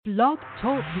Blog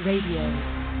Talk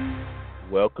Radio.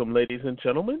 Welcome, ladies and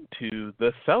gentlemen, to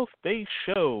the South Bay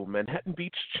Show, Manhattan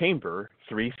Beach Chamber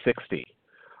 360.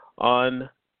 On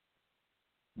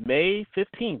May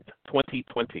 15th,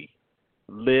 2020,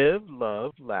 live,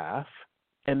 love, laugh,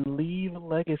 and leave a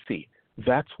legacy.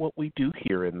 That's what we do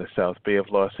here in the South Bay of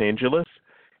Los Angeles,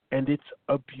 and it's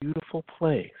a beautiful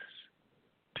place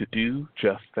to do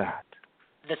just that.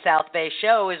 The South Bay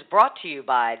Show is brought to you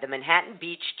by the Manhattan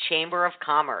Beach Chamber of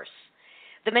Commerce.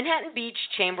 The Manhattan Beach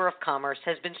Chamber of Commerce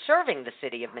has been serving the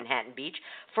city of Manhattan Beach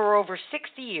for over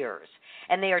 60 years,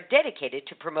 and they are dedicated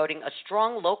to promoting a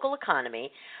strong local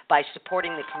economy by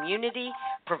supporting the community,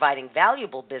 providing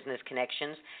valuable business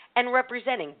connections, and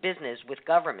representing business with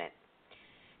government.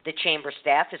 The Chamber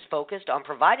staff is focused on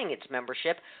providing its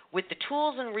membership with the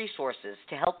tools and resources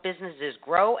to help businesses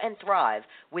grow and thrive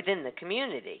within the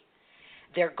community.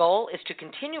 Their goal is to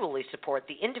continually support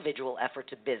the individual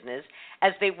efforts of business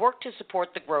as they work to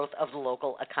support the growth of the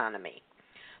local economy.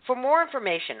 For more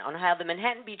information on how the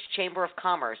Manhattan Beach Chamber of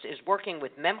Commerce is working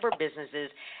with member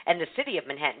businesses and the city of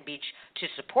Manhattan Beach to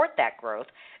support that growth,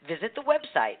 visit the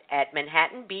website at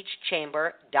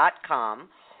manhattanbeachchamber.com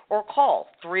or call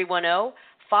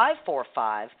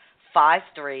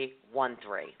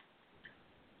 310-545-5313.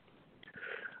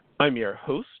 I'm your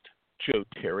host, Joe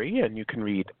Terry, and you can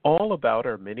read all about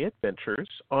our many adventures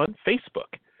on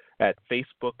Facebook at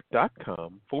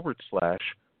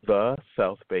facebook.com/The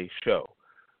South Bay Show.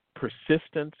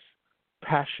 Persistence,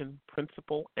 passion,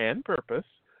 principle, and purpose.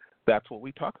 That's what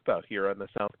we talk about here on the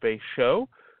South Bay Show.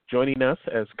 Joining us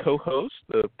as co-host,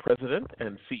 the president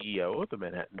and CEO of the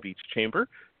Manhattan Beach Chamber,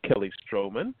 Kelly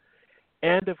Stroman,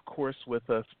 and of course with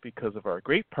us because of our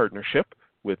great partnership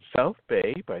with South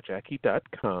Bay by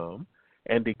Jackie.com,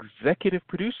 and executive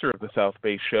producer of the South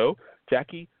Bay Show,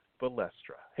 Jackie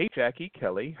Balestra. Hey, Jackie,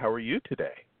 Kelly, how are you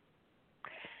today?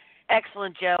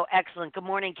 Excellent, Joe. Excellent. Good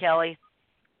morning, Kelly.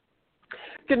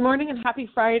 Good morning and happy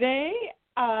Friday,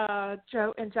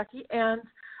 Joe and Jackie, and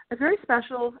a very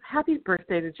special happy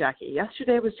birthday to Jackie.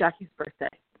 Yesterday was Jackie's birthday.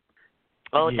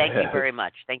 Oh, thank you very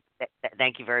much. Thank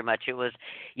you very much. It was,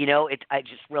 I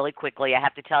just really quickly, I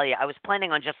have to tell you, I was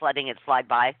planning on just letting it slide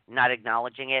by, not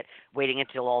acknowledging it, waiting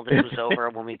until all this was over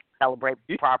when we celebrate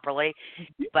properly.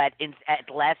 But at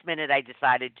the last minute, I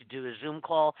decided to do a Zoom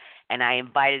call, and I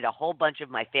invited a whole bunch of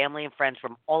my family and friends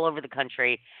from all over the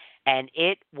country, and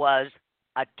it was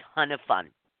a ton of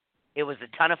fun. It was a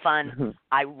ton of fun.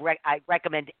 I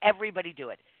recommend everybody do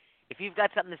it. If you've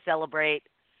got something to celebrate,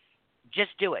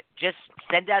 just do it. Just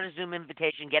send out a Zoom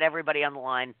invitation. Get everybody on the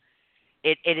line.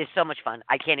 It is so much fun.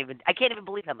 I can't even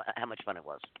believe how much fun it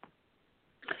was.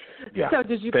 Yeah. So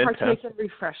did you partake in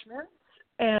refreshments?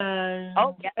 And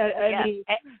well,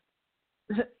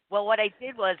 what I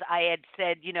did was I had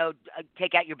said,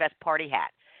 take out your best party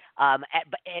hat. And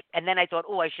then I thought,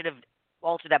 I should have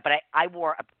altered that. But I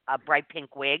wore a bright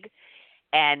pink wig,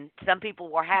 and some people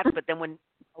wore hats. But then when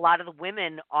a lot of the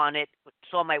women on it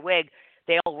saw my wig,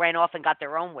 they all ran off and got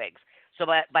their own wigs. So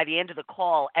by the end of the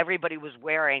call, everybody was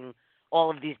wearing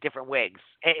all of these different wigs.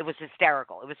 It was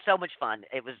hysterical. It was so much fun.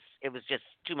 It was just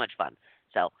too much fun.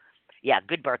 So, yeah,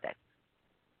 good birthday.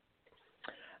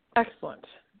 Excellent.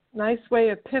 Nice way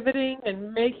of pivoting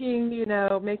and making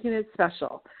it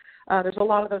special. There's a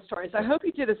lot of those stories. I hope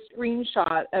you did a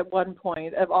screenshot at one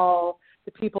point of all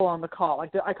the people on the call.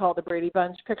 Like I call it the Brady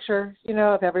Bunch picture,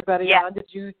 of everybody on. Did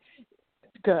you?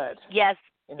 Good. Yes.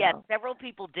 Yes, several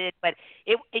people did, but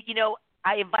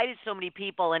I invited so many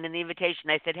people, and in the invitation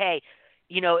I said, hey,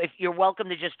 if you're welcome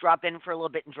to just drop in for a little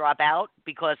bit and drop out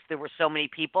because there were so many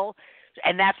people,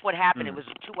 and that's what happened. It was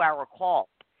a 2-hour call,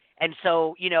 and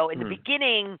so in the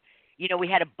beginning, we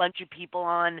had a bunch of people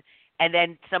on, and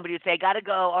then somebody would say, I gotta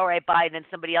go, all right, bye, and then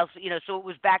somebody else, so it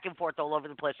was back and forth all over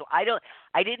the place. So I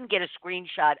didn't get a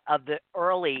screenshot of the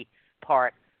early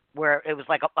part where it was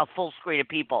like a full screen of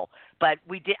people. But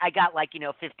I got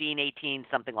 15, 18,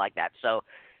 something like that. So,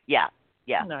 yeah.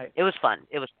 Nice. It was fun.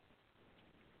 It was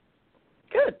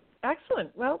good.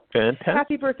 Excellent. Well, fantastic.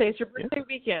 Happy birthday. It's your birthday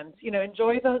weekend.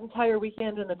 Enjoy the entire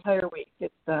weekend and the entire week.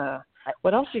 It's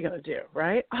what else are you going to do,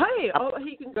 right? Hi.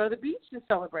 You can go to the beach to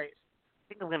celebrate. I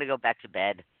think I'm going to go back to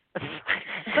bed.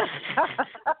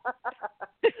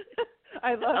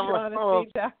 I love your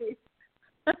honesty, Jackie.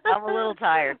 I'm a little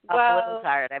tired. I'm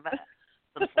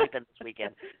sleeping this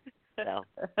weekend. So.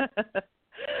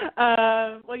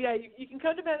 You can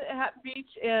come to Manhattan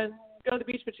Beach and go to the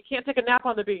beach, but you can't take a nap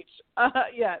on the beach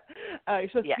yet. You're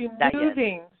supposed to be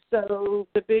moving. So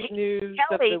the big news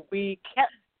of the week.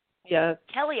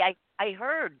 Kelly, I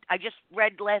heard. I just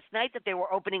read last night that they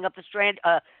were opening up the Strand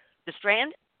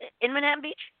in Manhattan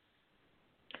Beach.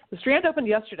 The Strand opened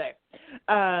yesterday.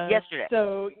 Yesterday.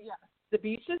 So, yeah. The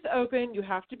beach is open. You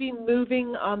have to be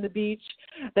moving on the beach.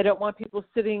 They don't want people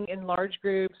sitting in large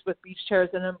groups with beach chairs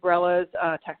and umbrellas.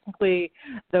 Technically,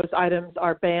 those items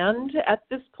are banned at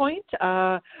this point.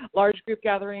 Large group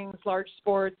gatherings, large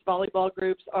sports, volleyball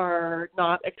groups are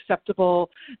not acceptable.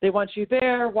 They want you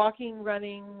there walking,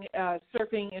 running,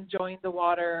 surfing, enjoying the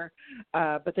water,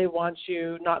 but they want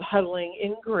you not huddling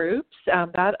in groups.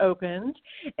 That opened.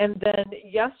 And then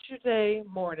yesterday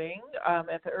morning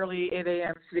at the early 8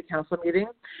 a.m. City Council meeting,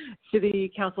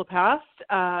 City Council passed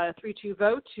a 3-2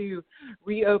 vote to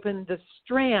reopen the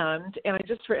Strand. And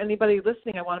just for anybody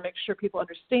listening, I want to make sure people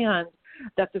understand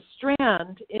that the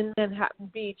Strand in Manhattan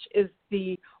Beach is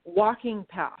the walking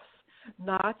path,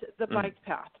 not the bike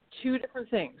path. Two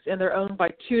different things, and they're owned by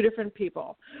two different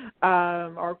people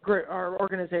or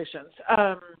organizations.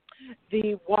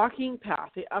 The walking path,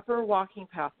 the upper walking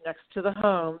path next to the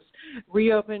homes,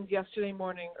 reopened yesterday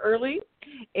morning early,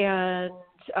 and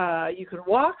you can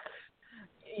walk.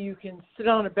 You can sit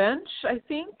on a bench, I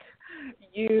think.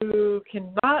 You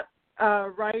cannot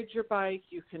ride your bike.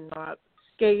 You cannot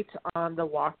skate on the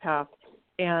walk path.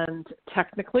 And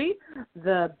technically,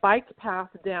 the bike path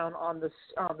down on the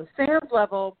sands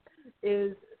level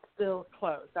is still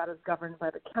closed. That is governed by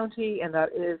the county, and that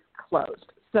is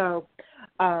closed. So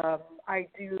I've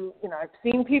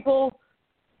seen people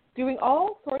doing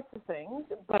all sorts of things,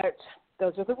 but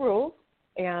those are the rules,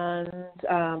 and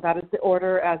that is the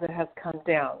order as it has come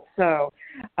down. So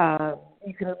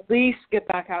you can at least get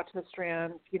back out to the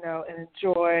Strand, and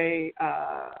enjoy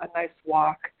a nice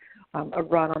walk, a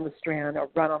run on the Strand, a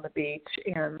run on the beach,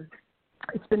 and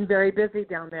it's been very busy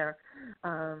down there.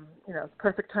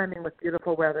 Perfect timing with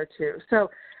beautiful weather too. So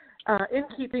in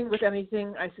keeping with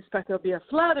anything, I suspect there'll be a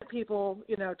flood of people,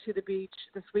 to the beach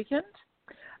this weekend.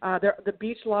 The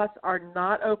beach lots are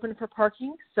not open for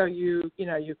parking, so you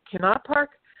cannot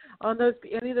park on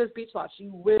any of those beach lots.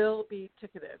 You will be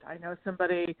ticketed. I know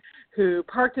somebody who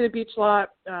parked in a beach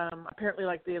lot. Apparently,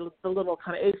 like the little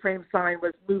kind of A-frame sign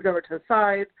was moved over to the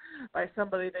side by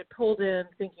somebody. They pulled in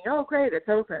thinking, "Oh, great, it's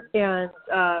open," and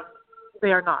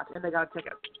they are not, and they got a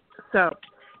ticket. So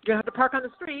you're going to have to park on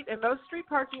the street, and most street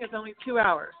parking is only 2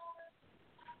 hours.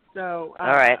 So, all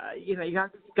right. You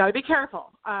got to be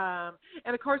careful. And,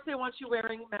 of course, they want you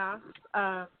wearing masks.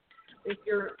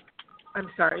 I'm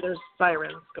sorry, there's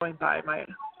sirens going by my...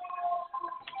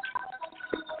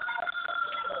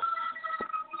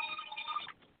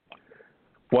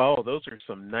 Wow, those are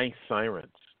some nice sirens.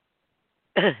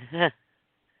 It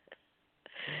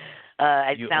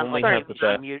you sounds only like have the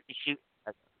best.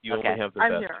 You okay. only have the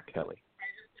I'm best, here. Kelly.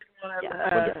 I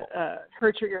want to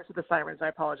hurt your ears with the sirens. I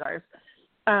apologize.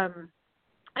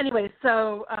 Anyway,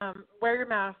 so wear your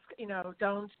mask.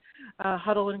 Don't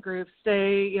huddle in groups.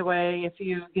 Stay away. If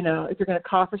you're going to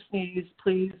cough or sneeze,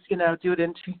 please, do it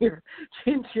into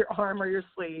your arm or your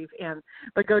sleeve.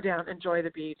 But go down, enjoy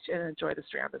the beach, and enjoy the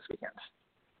Strand this weekend.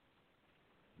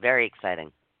 Very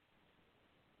exciting.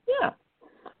 Yeah.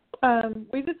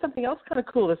 We did something else kind of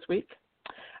cool this week.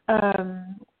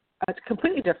 It's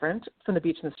completely different from the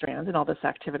beach and the Strand and all this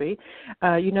activity.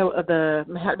 The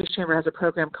Manhattan Beach Chamber has a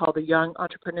program called the Young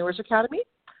Entrepreneurs Academy,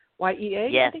 YEA.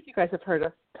 Yes. I think you guys have heard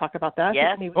us talk about that.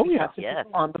 Yes. We've yeah. had some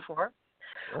people on before.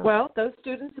 Yeah. Well, those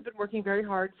students have been working very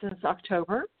hard since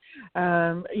October,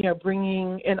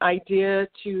 bringing an idea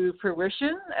to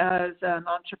fruition as an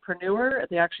entrepreneur.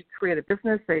 They actually create a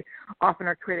business. They often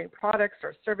are creating products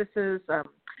or services.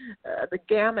 The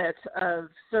gamut of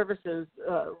services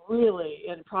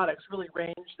and products really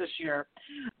ranged this year.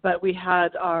 But we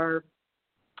had our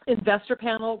investor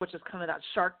panel, which is kind of that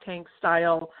Shark Tank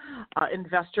style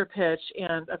investor pitch.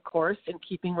 And, of course, in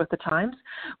keeping with the times,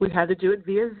 we had to do it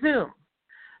via Zoom.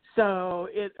 So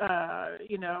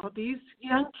these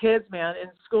young kids, man, in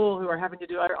school who are having to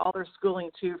do all their schooling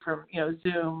too from,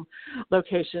 Zoom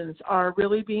locations are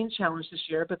really being challenged this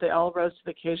year, but they all rose to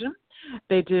the occasion.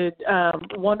 They did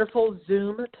wonderful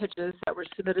Zoom pitches that were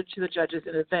submitted to the judges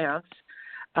in advance.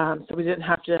 So we didn't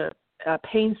have to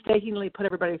painstakingly put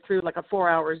everybody through like a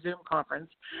 4-hour Zoom conference.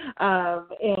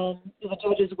 And the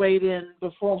judges weighed in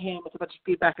beforehand with a bunch of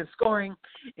feedback and scoring.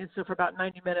 And so for about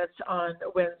 90 minutes on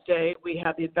Wednesday, we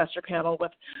had the investor panel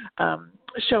with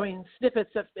showing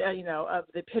snippets of, of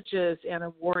the pitches and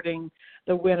awarding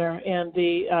the winner. And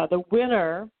the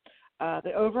winner,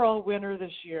 the overall winner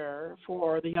this year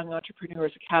for the Young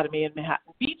Entrepreneurs Academy in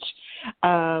Manhattan Beach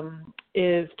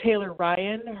is Taylor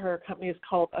Ryan. Her company is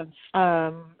called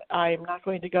I'm not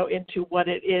going to go into what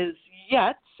it is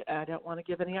yet. I don't want to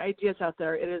give any ideas out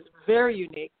there. It is very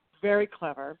unique, very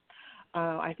clever.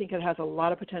 I think it has a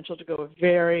lot of potential to go a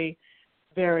very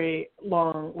very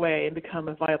long way and become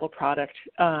a viable product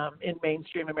in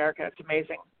mainstream America. It's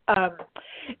amazing.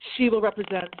 She will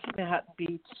represent Manhattan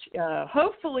Beach,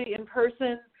 hopefully in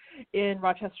person in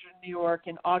Rochester, New York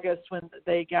in August when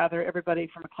they gather everybody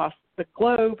from across the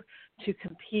globe to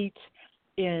compete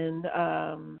in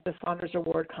the Saunders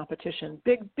Award competition.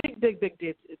 Big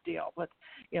deal. But,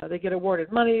 they get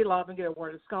awarded money. A lot of them get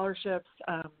awarded scholarships.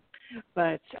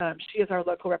 But she is our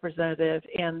local representative,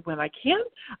 and when I can,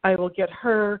 I will get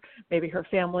her, maybe her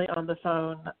family on the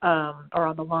phone or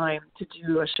on the line to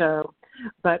do a show.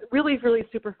 But really, really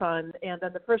super fun. And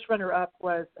then the first runner-up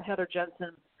was Heather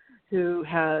Jensen, who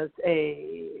has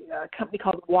a company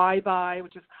called Y-Buy,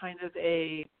 which is kind of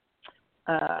a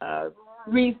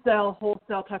resale,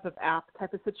 wholesale type of app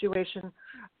type of situation.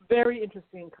 Very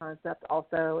interesting concept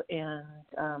also, and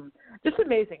just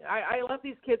amazing. I love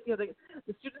these kids. The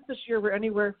students this year were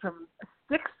anywhere from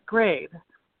 6th grade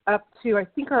up to, I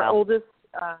think our oldest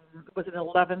was in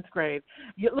 11th grade.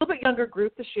 A little bit younger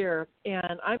group this year,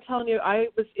 and I'm telling you, I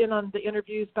was in on the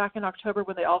interviews back in October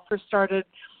when they all first started,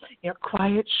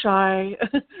 quiet, shy,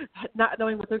 not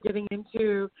knowing what they're getting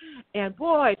into, and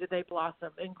boy, did they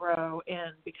blossom and grow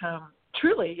and become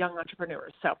truly young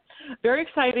entrepreneurs. So very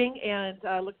exciting, and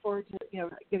look forward to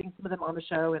getting some of them on the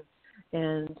show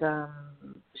and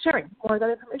sharing more of that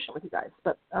information with you guys.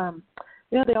 But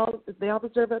they all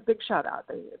deserve a big shout out,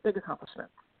 a big accomplishment.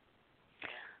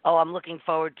 Oh, I'm looking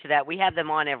forward to that. We have them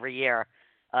on every year.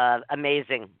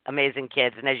 Amazing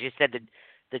kids, and as you said,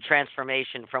 the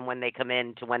transformation from when they come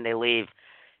in to when they leave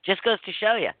just goes to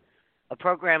show you a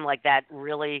program like that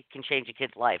really can change a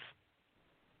kid's life.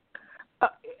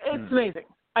 It's amazing.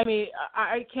 I mean,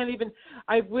 I can't even.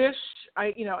 I wish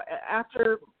I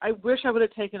would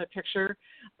have taken a picture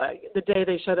the day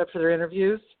they showed up for their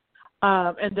interviews,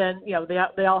 and then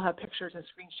they all have pictures and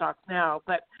screenshots now.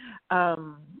 But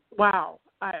wow,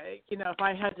 if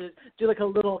I had to do like a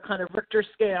little kind of Richter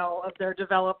scale of their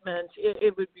development,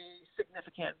 it would be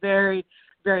significant. Very,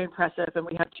 very impressive. And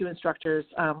we have 2 instructors.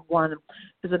 One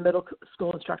is a middle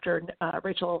school instructor,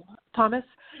 Rachel Thomas,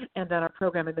 and then our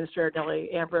program administrator, Nellie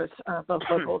Ambrose, both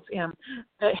locals. And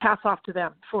hats off to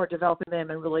them for developing them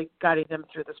and really guiding them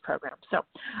through this program. So,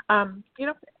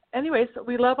 anyways,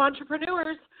 we love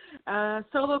entrepreneurs,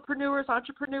 solopreneurs,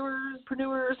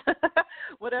 entrepreneurs,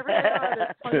 whatever they are.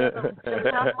 There's plenty of them. We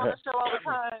have them on the show all the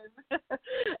time.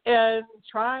 And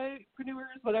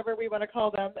tripreneurs, whatever we want to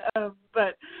call them.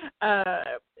 But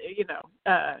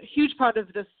huge part of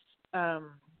this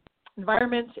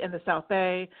environment in the South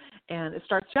Bay, and it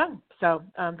starts young. So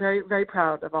I'm very, very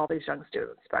proud of all these young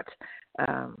students. But,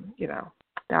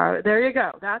 there you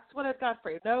go. That's what I've got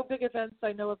for you. No big events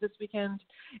I know of this weekend.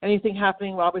 Anything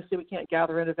happening? Well, obviously we can't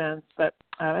gather in events, but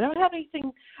I don't have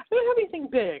anything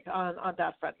big on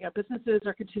that front. Businesses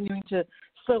are continuing to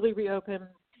slowly reopen,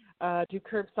 do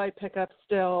curbside pickup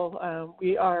still.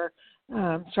 We are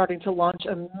starting to launch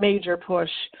a major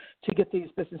push to get these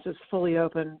businesses fully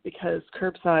open because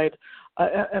curbside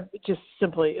just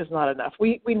simply is not enough.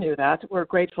 We knew that. We're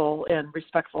grateful and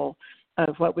respectful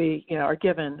of what we are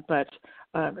given, but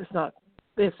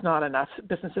it's not enough.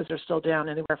 Businesses are still down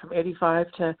anywhere from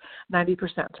 85 to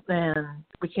 90%, and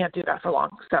we can't do that for long.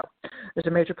 So there's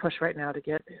a major push right now to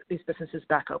get these businesses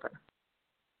back open.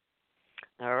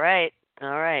 All right.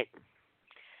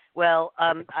 Well,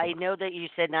 I know that you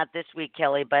said not this week,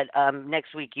 Kelly, but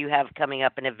next week you have coming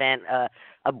up an event.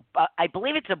 I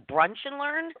believe it's a brunch and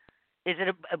learn. Is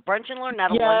it a brunch and learn,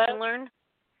 not a lunch and learn?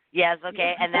 Yes.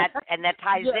 Okay, and that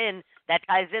ties in. That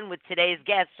ties in with today's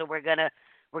guest. So we're gonna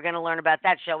learn about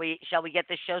that. Shall we get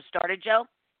this show started, Joe?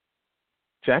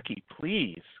 Jackie,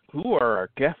 please. Who are our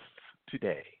guests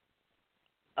today?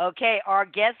 Okay, our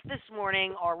guests this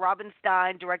morning are Robyn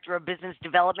Stein, Director of Business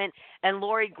Development, and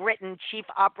Lauri Gritten, Chief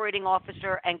Operating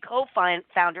Officer and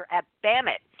co-founder at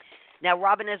BAMit. Now,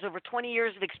 Robyn has over 20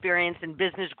 years of experience in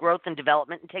business growth and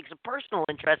development and takes a personal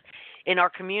interest in our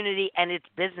community and its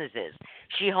businesses.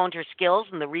 She honed her skills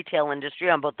in the retail industry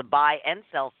on both the buy and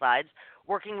sell sides,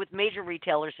 working with major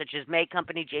retailers such as May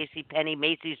Company, JCPenney,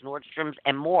 Macy's, Nordstrom's,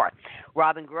 and more.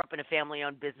 Robyn grew up in a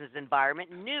family-owned business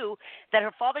environment and knew that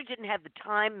her father didn't have the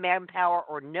time, manpower,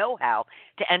 or know-how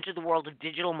to enter the world of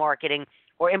digital marketing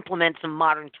or implement some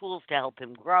modern tools to help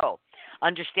him grow.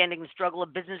 Understanding the struggle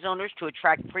of business owners to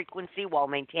attract frequency while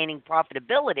maintaining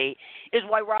profitability is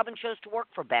why Robyn chose to work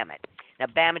for BAMit. Now,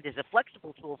 BAMit is a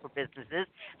flexible tool for businesses,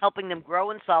 helping them grow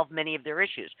and solve many of their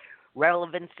issues: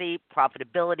 relevancy,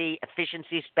 profitability,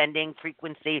 efficiency, spending,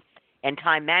 frequency, and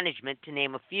time management, to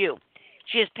name a few.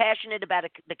 She is passionate about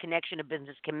the connection a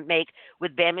business can make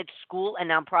with BAMIT's school and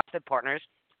nonprofit partners,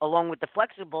 along with the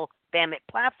flexible BAMit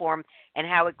platform and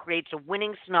how it creates a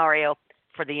winning scenario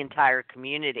for the entire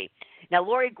community. Now,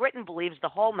 Lauri Gritten believes the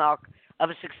hallmark of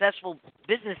a successful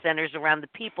business centers around the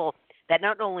people that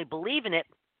not only believe in it,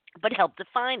 but help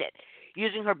define it.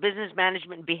 Using her business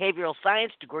management and behavioral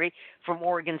science degree from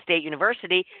Oregon State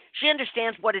University, she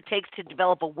understands what it takes to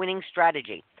develop a winning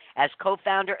strategy. As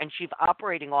co-founder and chief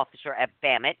operating officer at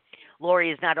BAMit,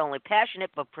 Lauri is not only passionate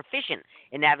but proficient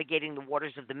in navigating the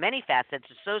waters of the many facets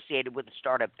associated with a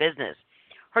startup business.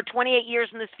 Her 28 years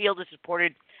in this field is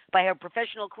supported by her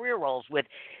professional career roles with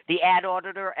the Ad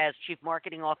Auditor as Chief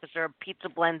Marketing Officer, Pizza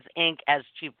Blends, Inc. as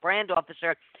Chief Brand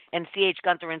Officer, and C.H.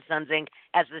 Gunther & Sons, Inc.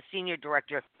 as the Senior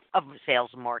Director of Sales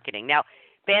and Marketing. Now,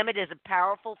 BAMit is a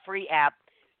powerful free app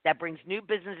that brings new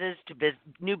business to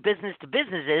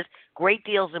businesses, great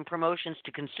deals and promotions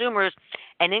to consumers,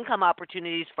 and income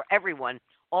opportunities for everyone,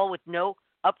 all with no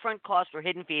upfront cost or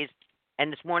hidden fees.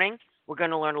 And this morning, we're going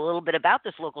to learn a little bit about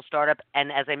this local startup,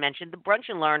 and as I mentioned, the Brunch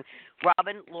and Learn.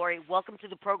 Robyn, Lauri, welcome to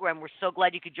the program. We're so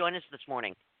glad you could join us this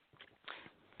morning.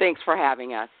 Thanks for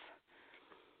having us.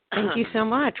 Thank you so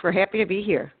much. We're happy to be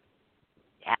here.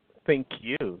 Yeah. Thank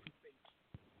you.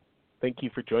 Thank you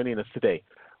for joining us today.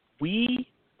 We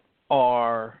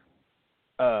are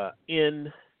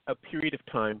in a period of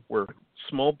time where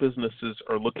small businesses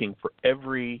are looking for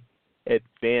every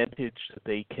advantage that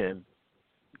they can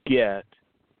get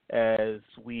as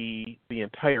the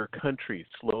entire country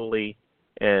slowly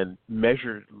and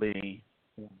measuredly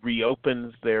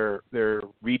reopens their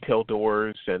retail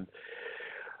doors. And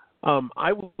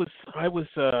I was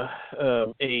a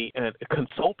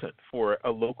consultant for a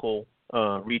local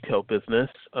retail business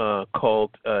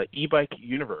called E-Bike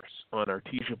Universe on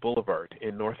Artesia Boulevard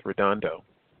in North Redondo,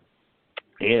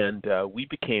 and we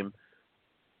became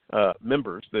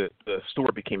members. The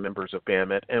store became members of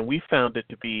BAMit, and we found it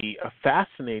to be a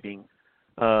fascinating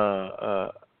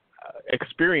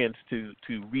experience to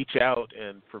reach out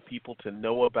and for people to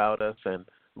know about us and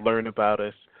learn about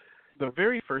us. The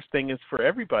very first thing is for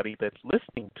everybody that's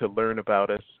listening to learn about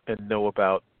us and know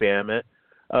about BAMit.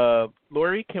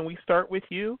 Lauri, can we start with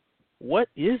you? What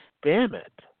is BAMit?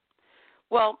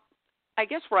 Well, I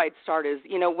guess where I'd start is,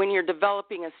 when you're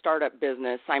developing a startup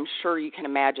business, I'm sure you can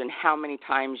imagine how many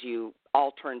times you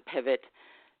alter and pivot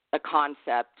a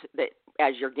concept that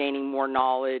as you're gaining more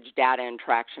knowledge, data, and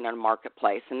traction in a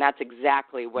marketplace. And that's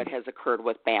exactly what has occurred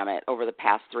with BAMit over the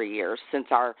past 3 years, since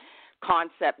our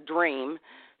concept dream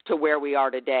to where we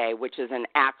are today, which is an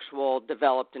actual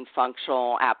developed and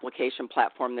functional application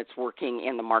platform that's working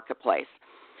in the marketplace.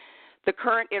 The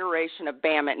current iteration of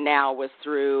BAMit now was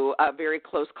through a very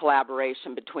close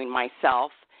collaboration between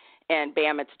myself and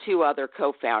BAMit's two other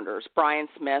co-founders, Brian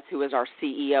Smith, who is our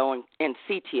CEO and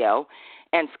CTO,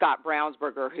 and Scott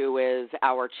Brownsberger, who is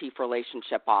our Chief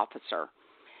Relationship Officer.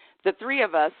 The three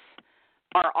of us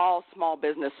are all small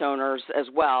business owners as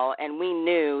well, and we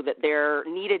knew that there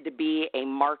needed to be a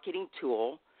marketing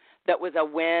tool that was a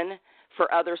win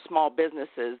for other small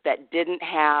businesses that didn't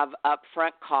have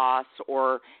upfront costs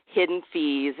or hidden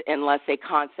fees unless a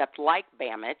concept like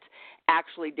BAMit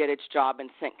actually did its job and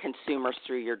sent consumers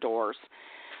through your doors.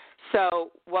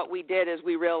 So what we did is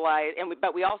we realized,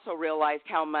 but we also realized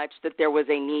how much that there was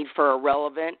a need for a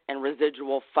relevant and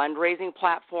residual fundraising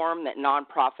platform that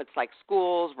nonprofits like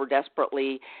schools were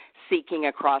desperately seeking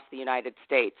across the United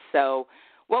States. So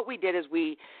what we did is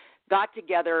we got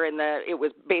together it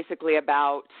was basically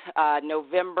about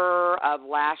November of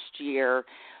last year.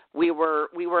 We were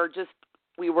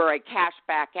a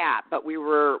cashback app, but we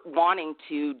were wanting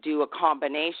to do a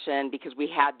combination because we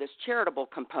had this charitable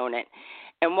component.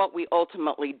 And what we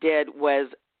ultimately did was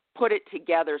put it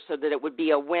together so that it would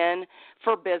be a win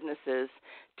for businesses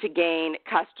to gain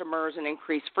customers and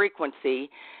increase frequency,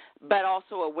 but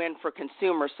also a win for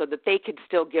consumers so that they could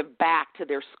still give back to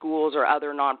their schools or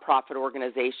other nonprofit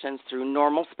organizations through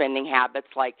normal spending habits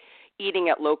like eating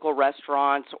at local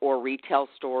restaurants or retail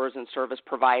stores and service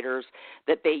providers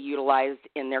that they utilized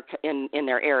in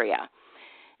their area.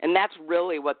 And that's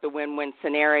really what the win-win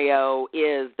scenario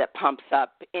is that pumps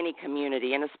up any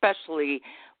community, and especially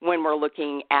when we're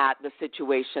looking at the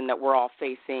situation that we're all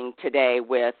facing today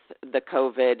with the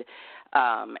COVID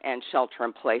and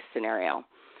shelter-in-place scenario.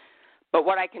 But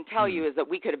what I can tell you is that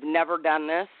we could have never done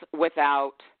this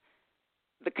without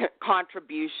the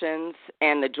contributions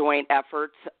and the joint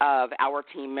efforts of our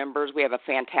team members. We have a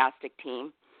fantastic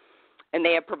team, and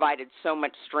they have provided so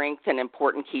much strength and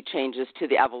important key changes to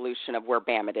the evolution of where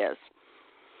BAMit is.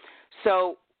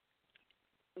 So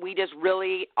we just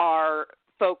really are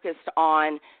focused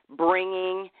on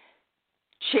bringing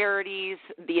charities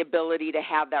the ability to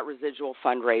have that residual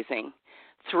fundraising.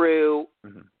 through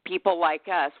people like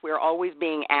us, we're always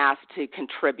being asked to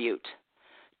contribute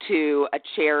to a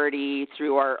charity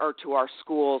through to our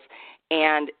schools,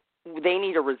 and they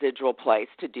need a residual place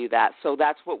to do that. So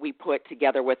that's what we put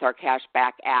together with our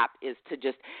Cashback app, is to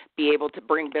just be able to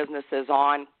bring businesses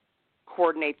on,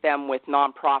 coordinate them with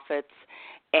nonprofits,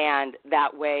 and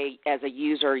that way, as a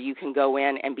user, you can go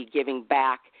in and be giving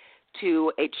back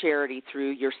to a charity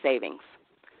through your savings.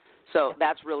 So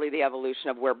that's really the evolution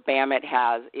of where BAMit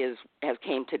has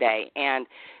came today. And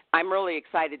I'm really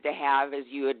excited to have, as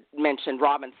you had mentioned,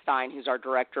 Robyn Stein, who's our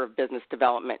Director of Business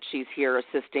Development. She's here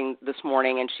assisting this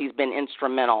morning, and she's been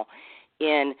instrumental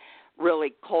in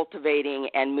really cultivating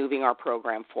and moving our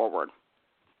program forward.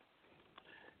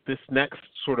 This next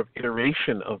sort of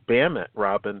iteration of BAMit,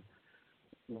 Robyn,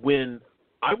 when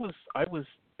I was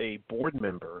a board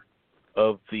member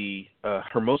of the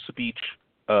Hermosa Beach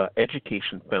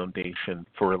Education Foundation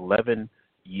for 11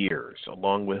 years,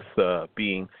 along with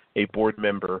being a board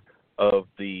member of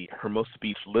the Hermosa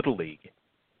Beach Little League.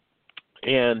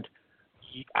 And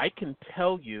I can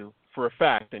tell you for a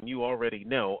fact, and you already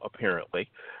know apparently,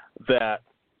 that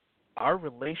our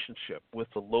relationship with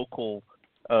the local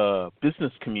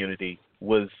business community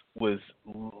was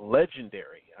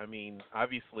legendary. I mean,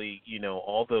 obviously, you know,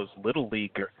 all those little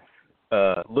league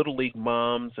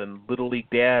moms and little league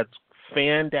dads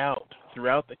fanned out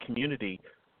throughout the community,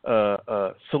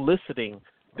 soliciting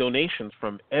donations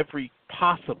from every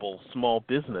possible small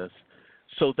business.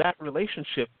 So that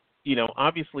relationship, you know,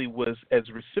 obviously was as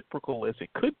reciprocal as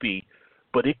it could be,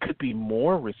 but it could be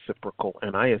more reciprocal.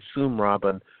 And I assume,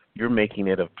 Robyn, you're making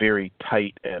it a very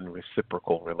tight and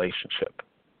reciprocal relationship.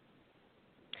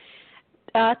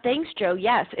 Thanks, Joe.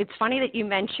 Yes, it's funny that you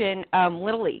mention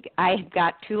Little League. I've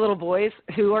got two little boys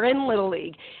who are in Little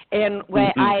League, and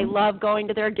I love going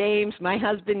to their games. My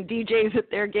husband DJs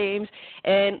at their games,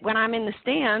 and when I'm in the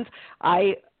stands,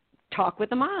 I talk with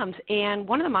the moms. And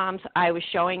one of the moms, I was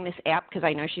showing this app because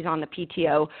I know she's on the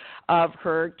PTO of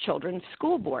her children's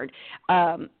school board.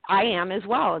 I am as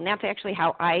well, and that's actually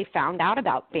how I found out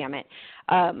about BAMit.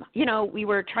 You know, we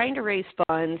were trying to raise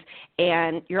funds,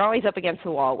 and you're always up against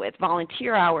the wall with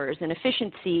volunteer hours and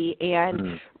efficiency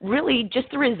and really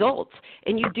just the results.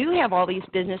 And you do have all these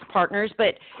business partners,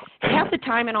 but half the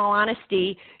time, in all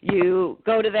honesty, you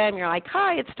go to them, you're like,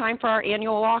 hi, it's time for our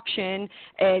annual auction,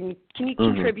 and can you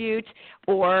contribute?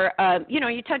 Or, you know,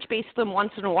 you touch base with them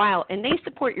once in a while, and they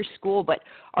support your school, but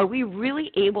are we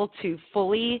really able to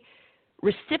fully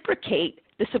reciprocate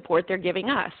the support they're giving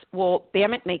us? Well,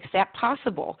 BAMit makes that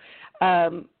possible.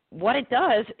 What it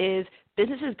does is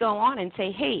businesses go on and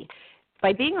say, hey,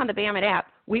 by being on the BAMit app,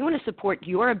 we want to support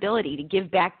your ability to give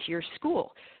back to your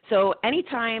school. So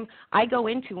anytime I go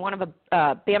into one of a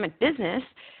BAMit business,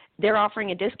 they're offering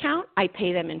a discount, I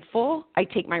pay them in full, I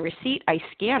take my receipt, I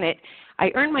scan it,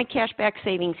 I earn my cashback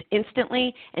savings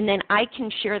instantly, and then I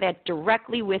can share that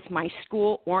directly with my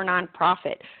school or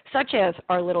nonprofit, such as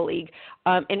our Little League.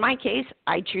 In my case,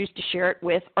 I choose to share it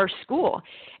with our school,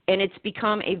 and it's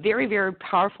become a very, very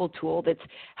powerful tool that's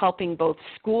helping both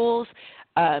schools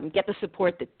get the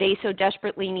support that they so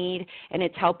desperately need, and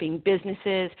it's helping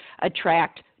businesses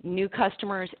attract new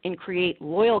customers and create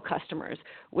loyal customers,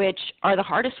 which are the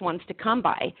hardest ones to come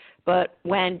by. But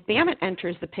when BAMit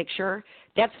enters the picture,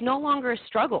 that's no longer a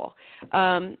struggle.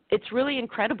 It's really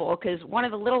incredible because one of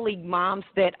the Little League moms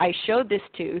that I showed this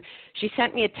to, she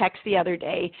sent me a text the other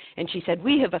day, and she said,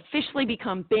 we have officially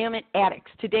become BAMit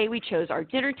addicts. Today we chose our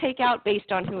dinner takeout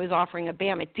based on who is offering a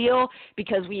BAMit deal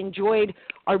because we enjoyed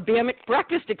our BAMit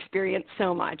breakfast experience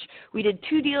so much. We did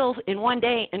 2 deals in one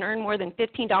day and earned more than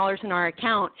 $15 in our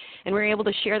account, and we were able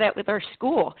to share that with our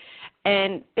school.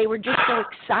 And they were just so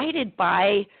excited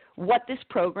by what this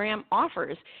program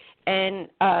offers. And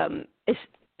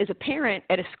as a parent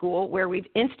at a school where we've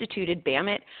instituted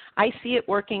BAMit, I see it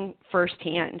working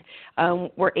firsthand.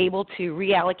 We're able to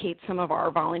reallocate some of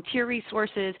our volunteer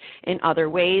resources in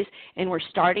other ways, and we're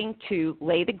starting to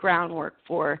lay the groundwork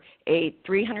for a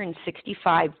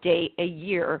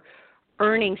 365-day-a-year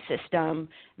earning system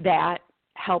that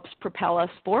helps propel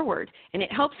us forward, and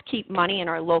it helps keep money in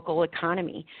our local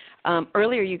economy.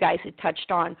 Earlier, you guys had touched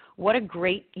on what a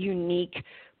great, unique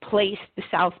place the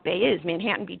South Bay is,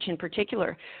 Manhattan Beach in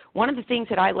particular. One of the things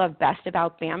that I love best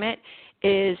about BAMit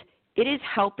is it is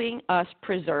helping us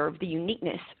preserve the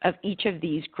uniqueness of each of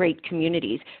these great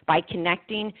communities by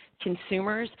connecting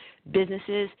consumers,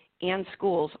 businesses, and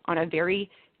schools on a very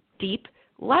deep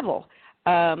level.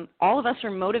 All of us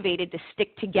are motivated to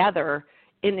stick together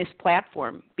in this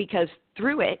platform because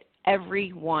through it,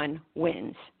 everyone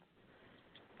wins.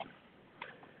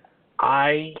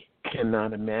 I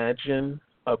cannot imagine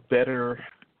a better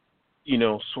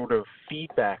sort of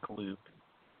feedback loop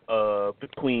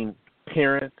between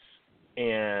parents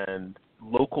and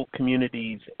local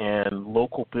communities and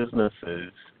local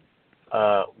businesses.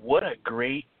 What a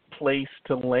great place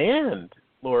to land,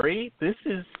 Lauri. This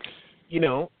is,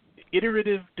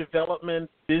 iterative development,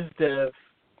 biz dev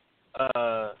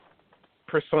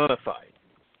personified.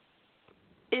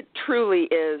 It truly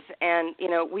is, and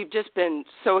we've just been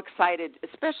so excited,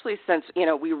 especially since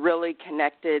we really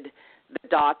connected the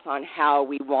dots on how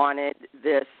we wanted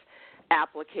this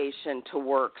application to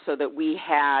work, so that we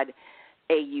had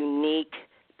a unique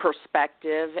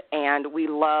perspective, and we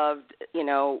loved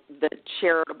the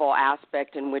charitable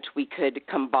aspect in which we could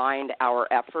combine our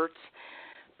efforts,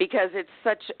 because it's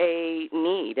such a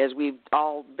need, as we've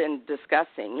all been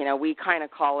discussing. We kind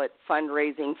of call it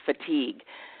fundraising fatigue.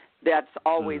 That's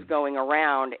always going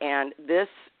around, and this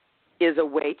is a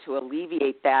way to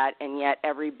alleviate that, and yet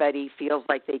everybody feels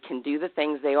like they can do the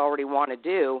things they already want to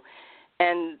do,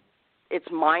 and it's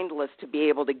mindless to be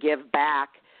able to give back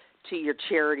to your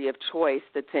charity of choice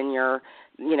that's in your,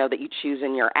 that you choose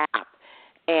in your app.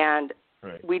 And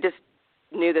we just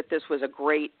knew that this was a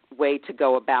great way to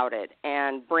go about it,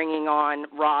 and bringing on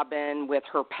Robyn with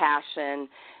her passion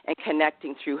and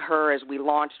connecting through her as we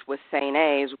launched with St.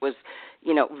 A's was,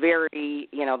 very,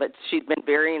 that she's been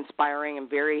very inspiring and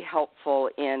very helpful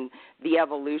in the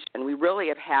evolution. We really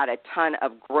have had a ton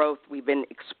of growth. We've been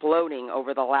exploding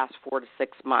over the last 4 to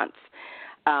 6 months.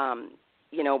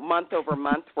 Month over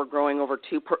month, we're growing over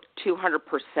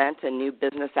 200% in new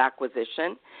business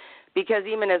acquisition, because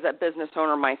even as a business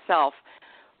owner myself,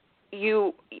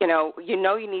 you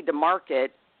need to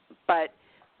market, but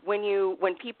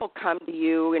when people come to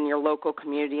you in your local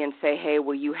community and say, hey,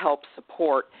 will you help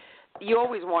support, you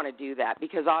always want to do that,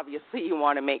 because obviously you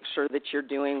want to make sure that you're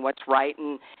doing what's right,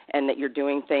 and that you're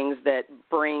doing things that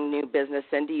bring new business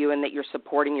into you, and that you're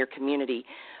supporting your community.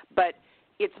 But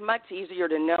it's much easier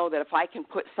to know that if I can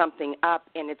put something up,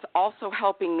 and it's also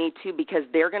helping me too, because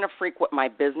they're going to frequent my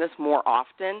business more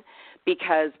often,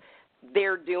 because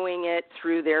they're doing it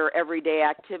through their everyday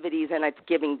activities, and it's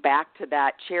giving back to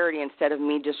that charity instead of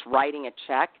me just writing a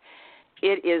check.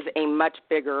 It is a much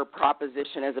bigger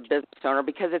proposition as a business owner,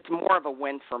 because it's more of a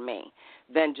win for me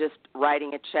than just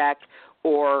writing a check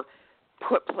or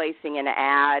placing an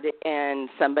ad in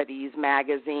somebody's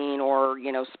magazine, or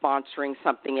sponsoring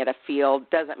something at a field.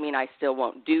 Doesn't mean I still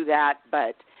won't do that,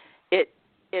 but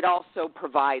it also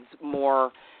provides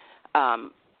more.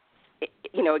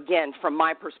 Again, from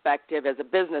my perspective as a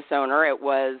business owner, it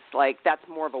was like that's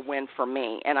more of a win for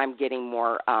me, and I'm getting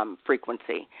more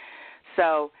frequency.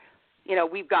 So,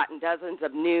 we've gotten dozens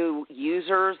of new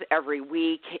users every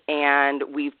week, and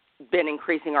we've been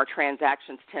increasing our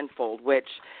transactions tenfold, which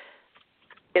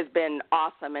has been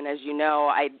awesome. And as you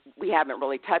know, we haven't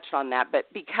really touched on that, but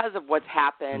because of what's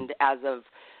happened as of,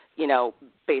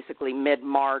 basically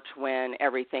mid-March, when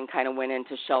everything kind of went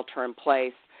into shelter in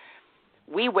place,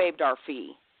 we waived our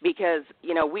fee, because,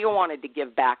 we wanted to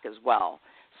give back as well.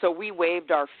 So we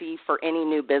waived our fee for any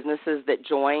new businesses that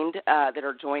joined, that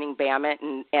are joining BAMit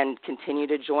and continue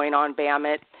to join on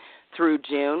BAMit through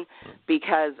June,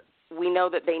 because we know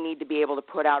that they need to be able to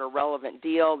put out a relevant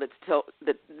deal that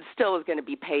still is going to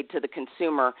be paid to the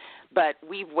consumer, but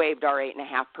we've waived our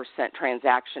 8.5%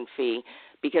 transaction fee,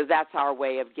 because that's our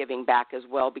way of giving back as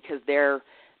well, because they're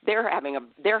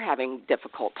having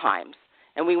difficult times,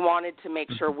 and we wanted to make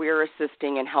sure we're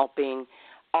assisting and helping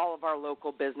all of our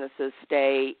local businesses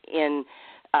stay in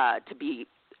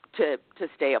to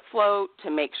stay afloat, to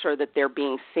make sure that they're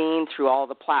being seen through all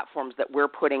the platforms that we're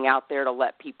putting out there to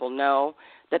let people know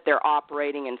that they're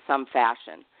operating in some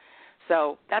fashion.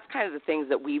 So that's kind of the things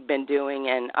that we've been doing,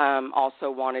 and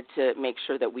also wanted to make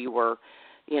sure that we were,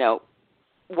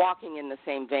 walking in the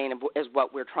same vein as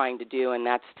what we're trying to do, and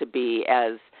that's to be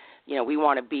as, we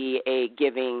want to be a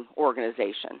giving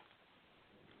organization.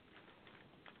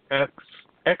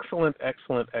 Excellent.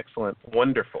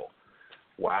 Wonderful.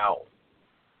 Wow.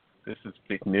 This is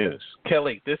big news.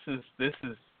 Kelly, this is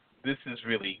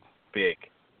really big.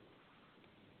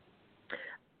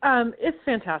 It's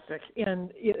fantastic,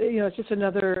 and it's just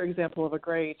another example of a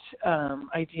great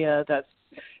idea that's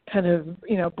kind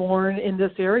of born in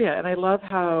this area. And I love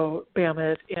how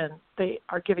BAMit and they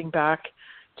are giving back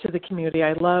to the community.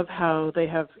 I love how they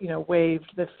have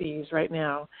waived the fees right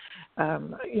now.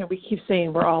 We keep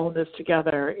saying we're all in this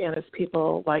together, and it's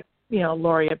people like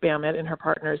Lauri at BAMit and her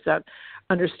partners that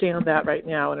understand that right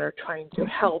now and are trying to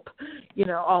help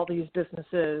all these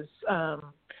businesses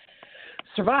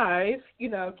survive,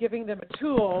 giving them a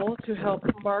tool to help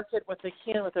market what they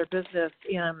can with their business.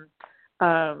 And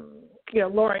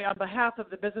Lauri, on behalf of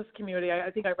the business community, I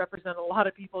think I represent a lot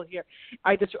of people here.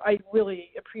 I really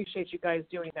appreciate you guys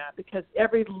doing that, because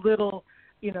every little,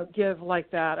 give like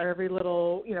that, or every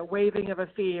little, waiving of a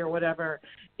fee or whatever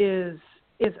is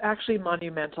actually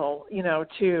monumental,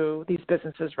 to these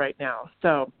businesses right now.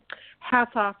 So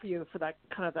hats off to you for that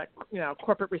kind of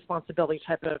corporate responsibility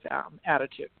type of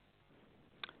attitude.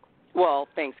 Well,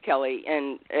 thanks, Kelly.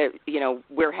 And,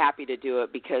 we're happy to do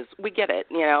it because we get it.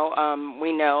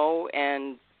 We know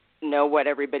and know what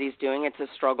everybody's doing. It's a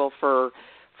struggle for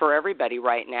everybody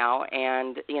right now.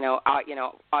 And,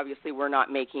 obviously we're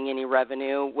not making any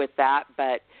revenue with that,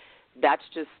 but that's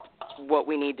just what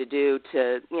we need to do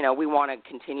to, we want to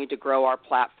continue to grow our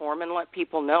platform and let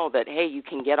people know that, hey, you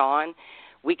can get on.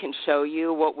 We can show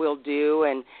you what we'll do.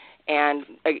 And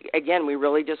again, we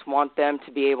really just want them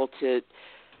to be able to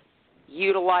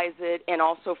utilize it, and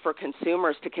also for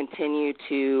consumers to continue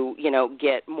to,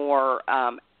 get more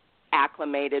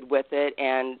acclimated with it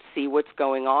and see what's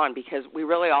going on, because we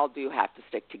really all do have to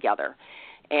stick together.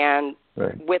 And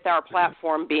with our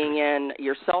platform being in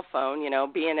your cell phone,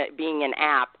 being an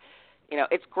app,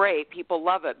 it's great. People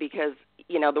love it because,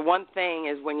 the one thing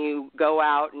is when you go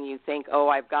out and you think, oh,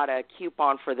 I've got a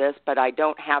coupon for this, but I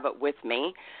don't have it with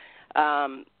me.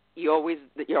 You always,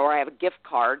 or I have a gift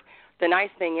card. The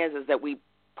nice thing is that we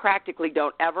practically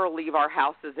don't ever leave our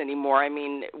houses anymore. I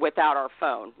mean, without our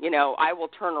phone. I will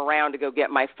turn around to go get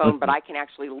my phone, but I can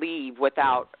actually leave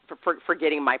without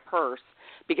forgetting my purse,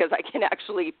 because I can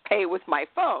actually pay with my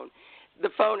phone. The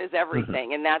phone is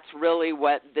everything, and that's really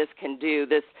what this can do.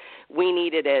 We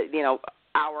needed it.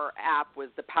 Our app was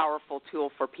the powerful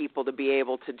tool for people to be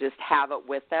able to just have it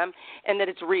with them, and that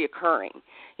it's reoccurring.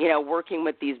 Working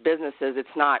with these businesses, it's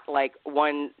not like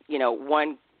one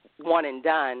and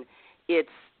done. It's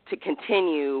to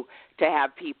continue to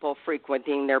have people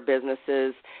frequenting their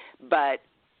businesses, but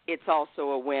it's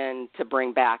also a win to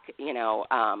bring back,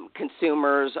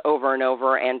 consumers over and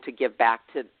over, and to give back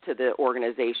to the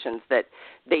organizations that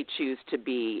they choose to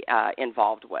be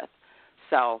involved with.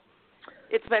 So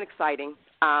it's been exciting.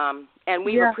 And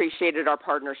we've appreciated our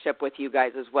partnership with you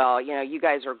guys as well. You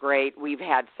guys are great. We've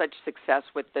had such success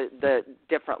with the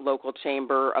different local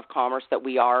chamber of commerce that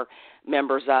we are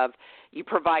members of. You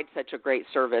provide such a great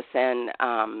service, and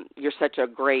you're such a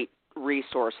great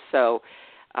resource. So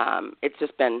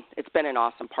it's been an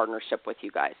awesome partnership with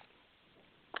you guys.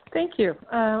 Thank you.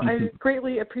 I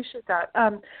greatly appreciate that. I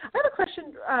have a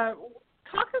question.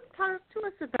 Talk to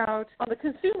us about, on the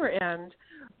consumer end,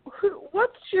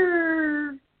 what's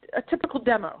a typical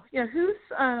demo?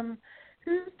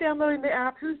 Who's downloading the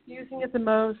app? Who's using it the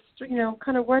most?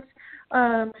 Kind of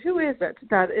who is it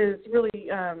that is really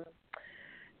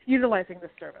utilizing the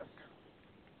service?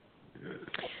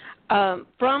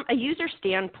 From a user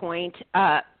standpoint,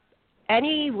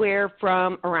 anywhere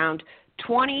from around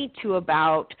 20 to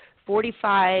about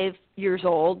 45 years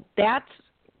old, that's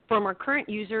from our current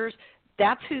users.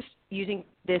 That's who's using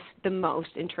this the most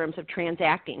in terms of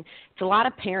transacting. It's a lot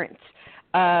of parents.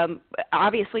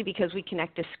 Obviously, because we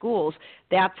connect to schools,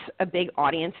 that's a big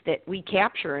audience that we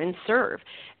capture and serve.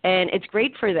 And it's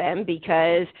great for them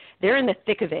because they're in the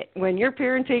thick of it. When you're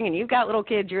parenting and you've got little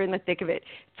kids, you're in the thick of it.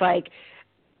 It's like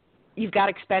you've got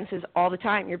expenses all the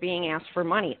time. You're being asked for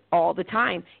money all the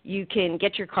time. You can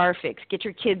get your car fixed, get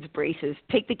your kids braces,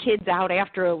 take the kids out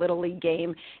after a Little League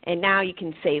game, and now you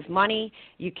can save money,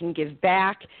 you can give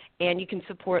back, and you can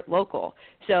support local.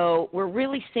 So we're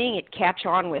really seeing it catch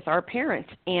on with our parents,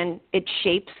 and it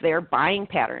shapes their buying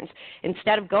patterns.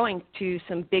 Instead of going to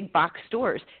some big box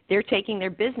stores, they're taking their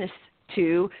business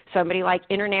to somebody like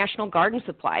International Garden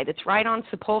Supply that's right on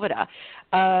Sepulveda.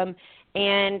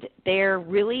 And they're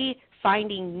really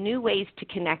finding new ways to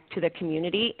connect to the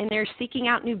community, and they're seeking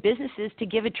out new businesses to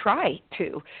give a try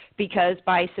to, because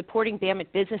by supporting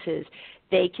BAMit businesses,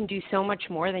 they can do so much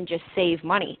more than just save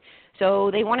money.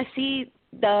 So they want to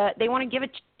they want to give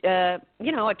a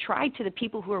try to the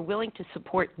people who are willing to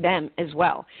support them as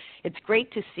well. It's great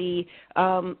to see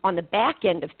on the back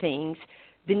end of things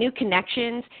the new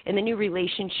connections and the new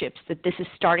relationships that this is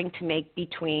starting to make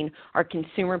between our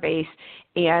consumer base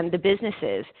and the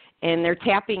businesses. And they're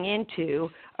tapping into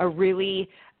a really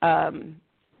the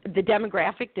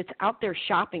demographic that's out there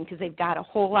shopping, because they've got a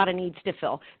whole lot of needs to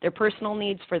fill, their personal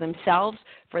needs for themselves,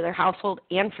 for their household,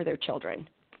 and for their children.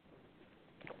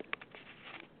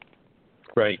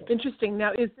 Right. Interesting.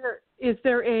 Now, is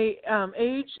there a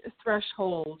age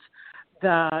threshold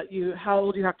that how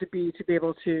old you have to be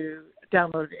able to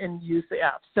download and use the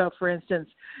app? So, for instance,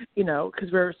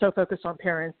 because we're so focused on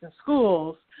parents and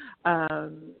schools,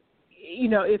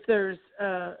 if there's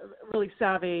a really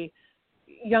savvy,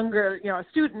 younger, a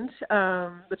student,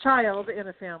 the child in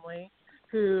a family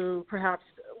who perhaps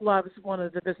loves one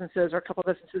of the businesses or a couple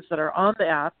of businesses that are on the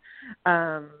app,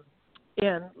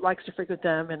 and likes to frequent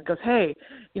them and goes, hey,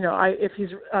 if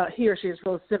he or she is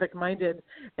real civic minded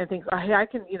and thinks, hey, I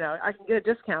can get a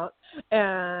discount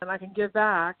and I can give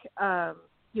back.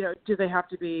 Do they have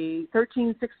to be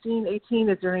 13, 16, 18?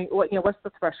 Is there what's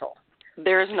the threshold?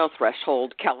 There is no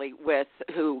threshold, Kelly, with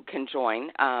who can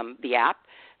join the app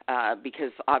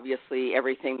because obviously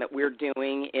everything that we're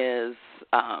doing is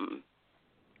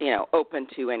open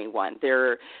to anyone.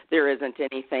 There isn't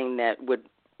anything that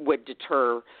would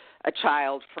deter a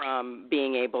child from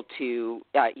being able to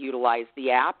utilize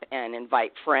the app and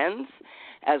invite friends,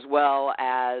 as well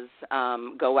as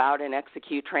go out and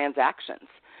execute transactions.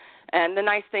 And the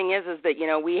nice thing is that,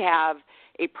 we have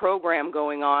a program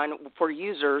going on for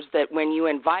users that when you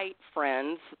invite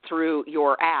friends through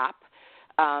your app,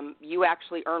 you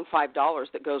actually earn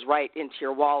 $5 that goes right into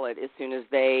your wallet as soon as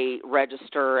they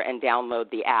register and download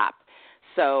the app.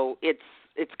 So it's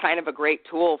kind of a great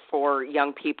tool for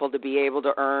young people to be able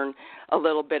to earn a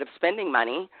little bit of spending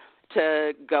money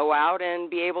to go out and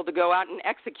be able to go out and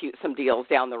execute some deals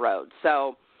down the road.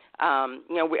 So,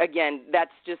 again,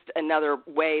 that's just another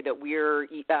way that we're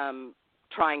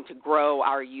trying to grow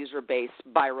our user base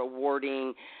by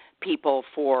rewarding people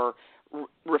for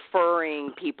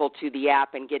referring people to the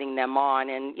app and getting them on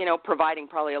and, providing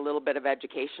probably a little bit of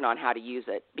education on how to use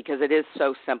it because it is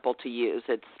so simple to use.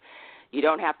 You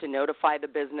don't have to notify the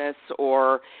business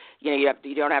or, you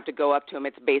don't have to go up to them.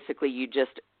 It's basically you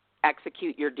just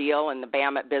execute your deal in the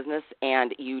BAMit business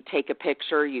and you take a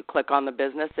picture, you click on the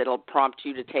business, it'll prompt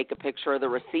you to take a picture of the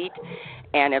receipt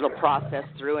and it'll process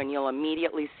through and you'll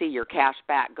immediately see your cash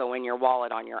back go in your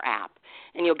wallet on your app.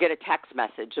 And you'll get a text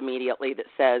message immediately that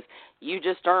says you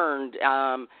just earned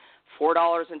 $4.50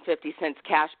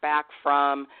 cash back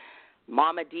from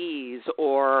Mama D's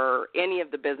or any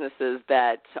of the businesses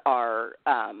that are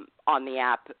on the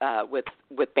app with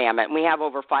BAMit. And we have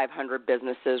over 500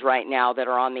 businesses right now that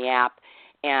are on the app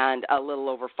and a little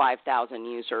over 5,000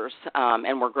 users,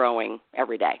 and we're growing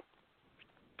every day.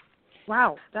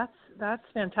 Wow, that's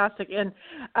fantastic. And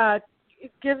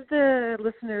give the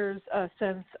listeners a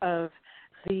sense of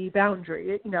the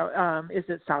boundary. Is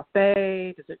it South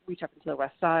Bay? Does it reach up into the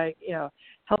West Side?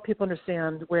 Help people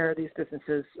understand where these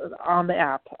businesses on the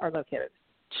app are located.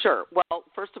 Sure. Well,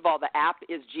 first of all, the app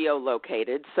is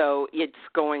geolocated, so it's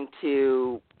going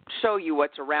to show you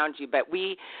what's around you. But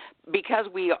because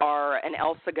we are an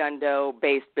El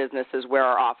Segundo-based business is where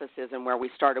our office is and where we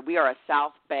started, we are a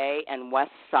South Bay and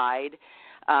West Side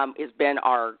has been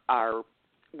our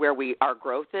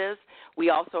growth is. We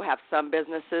also have some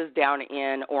businesses down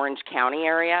in Orange County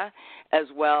area, as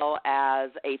well as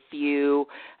a few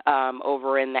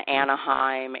over in the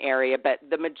Anaheim area. But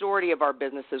the majority of our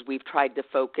businesses we've tried to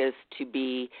focus to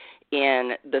be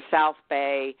in the South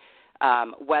Bay,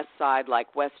 West Side,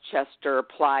 like Westchester,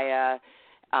 Playa,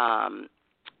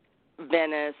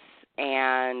 Venice,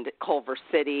 and Culver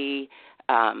City.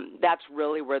 That's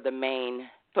really where the main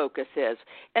focus is.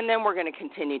 And then we're going to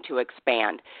continue to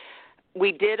expand.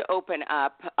 We did open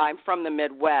up, I'm from the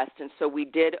Midwest, and so we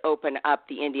did open up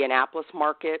the Indianapolis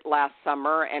market last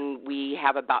summer, and we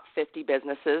have about 50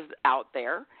 businesses out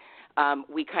there.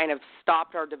 We kind of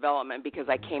stopped our development because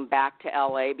I came back to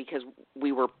LA because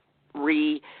we were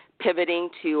re-pivoting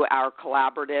to our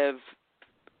collaborative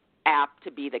app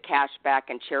to be the cashback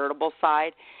and charitable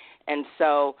side. And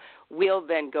so we'll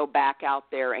then go back out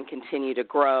there and continue to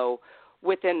grow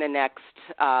within the next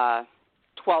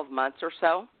 12 months or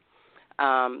so.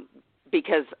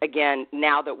 Because, again,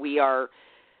 now that we are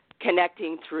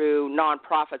connecting through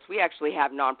nonprofits, we actually have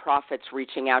nonprofits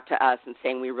reaching out to us and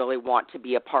saying we really want to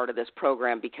be a part of this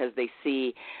program because they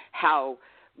see how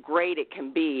great it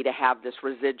can be to have this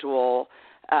residual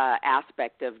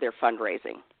aspect of their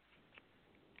fundraising.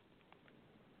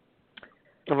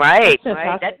 Right.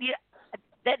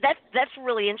 That's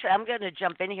really interesting. I'm going to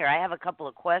jump in here. I have a couple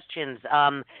of questions.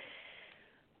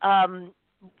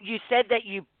 You said that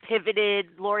you pivoted,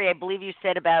 Lauri, I believe you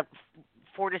said about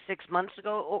 4 to 6 months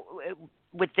ago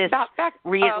with this. A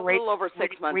little over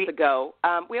 6 months ago.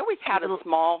 We always had a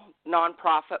small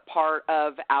nonprofit part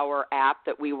of our app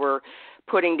that we were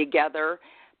putting together,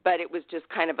 but it was just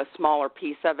kind of a smaller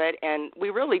piece of it. And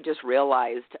we really just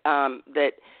realized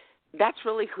that that's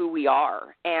really who we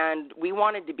are. And we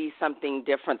wanted to be something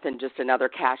different than just another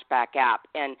cashback app.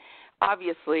 And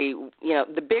obviously,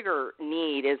 the bigger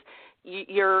need is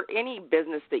any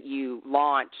business that you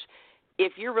launch,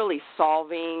 if you're really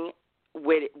solving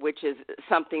which is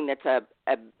something that's a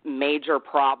major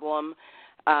problem,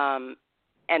 and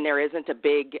there isn't a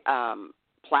big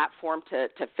platform to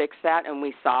fix that, and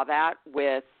we saw that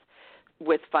with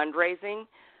fundraising.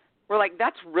 We're like,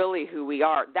 that's really who we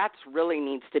are. That's really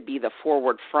needs to be the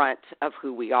forward front of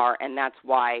who we are, and that's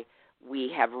why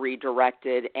we have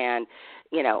redirected and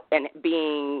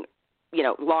being,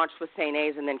 launched with St.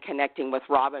 A's and then connecting with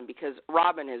Robyn, because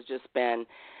Robyn has just been,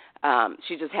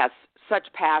 she just has such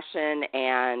passion,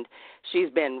 and she's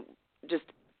been just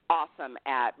awesome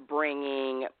at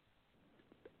bringing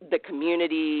the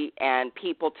community and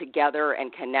people together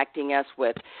and connecting us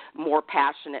with more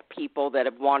passionate people that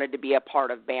have wanted to be a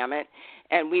part of BAMit.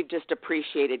 And we've just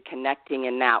appreciated connecting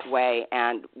in that way.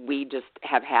 And we just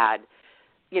have had,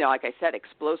 like I said,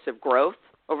 explosive growth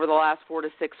over the last 4 to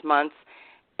 6 months.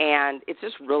 And it's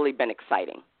just really been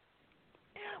exciting.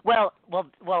 Well,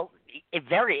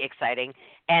 very exciting.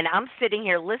 And I'm sitting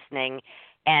here listening,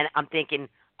 and I'm thinking,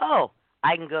 oh,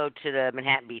 I can go to the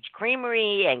Manhattan Beach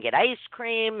Creamery and get ice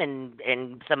cream,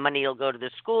 and some money will go to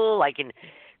the school. I can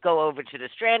go over to the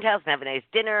Strand House and have a nice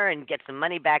dinner and get some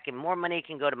money back, and more money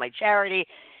can go to my charity.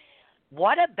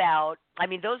 What about,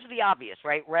 those are the obvious,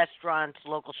 right? Restaurants,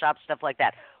 local shops, stuff like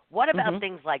that. What about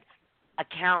things like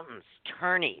accountants,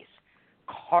 attorneys,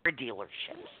 car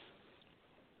dealerships?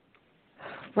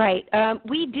 Right.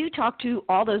 We do talk to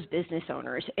all those business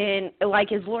owners. And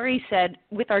like as Lauri said,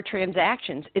 with our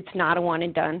transactions, it's not a one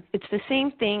and done. It's the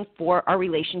same thing for our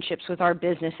relationships with our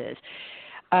businesses.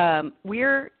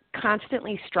 We're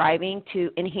constantly striving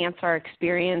to enhance our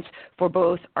experience for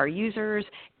both our users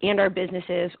and our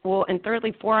businesses, and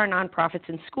thirdly, for our nonprofits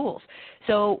and schools.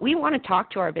 So we want to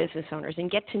talk to our business owners and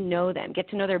get to know them, get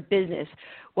to know their business.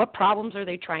 What problems are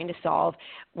they trying to solve?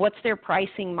 What's their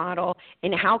pricing model?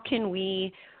 And how can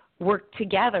we work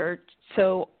together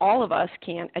so all of us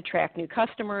can attract new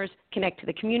customers, connect to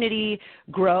the community,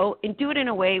 grow, and do it in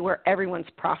a way where everyone's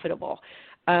profitable?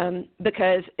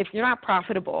 Because if you're not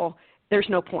profitable, there's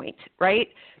no point, right?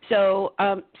 So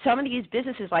some of these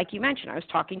businesses, like you mentioned, I was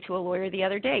talking to a lawyer the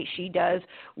other day. She does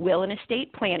will and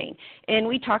estate planning, and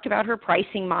we talked about her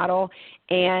pricing model,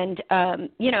 and,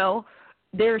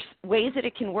 there's ways that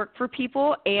it can work for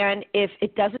people, and if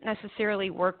it doesn't necessarily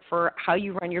work for how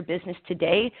you run your business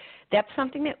today, that's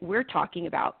something that we're talking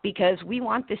about, because we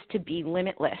want this to be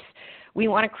limitless. We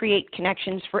want to create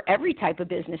connections for every type of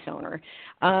business owner,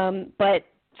 but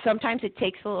sometimes it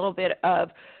takes a little bit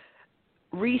of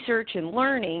research and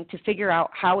learning to figure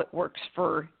out how it works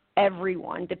for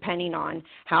everyone, depending on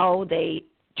how they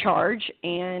charge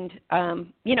and,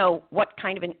 what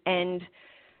kind of an end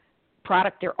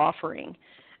product they're offering.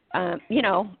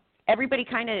 Everybody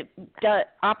kind of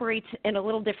operates in a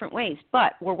little different ways,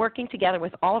 but we're working together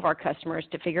with all of our customers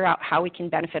to figure out how we can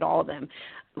benefit all of them.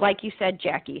 Like you said,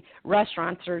 Jackie,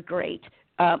 restaurants are great.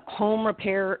 Home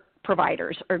repair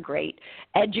providers are great.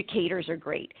 Educators are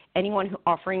great. Anyone who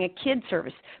offering a kid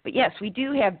service. But yes, we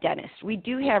do have dentists. We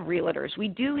do have realtors. We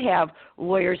do have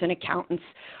lawyers and accountants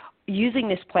using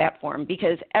this platform,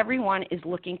 because everyone is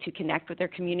looking to connect with their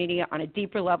community on a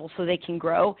deeper level so they can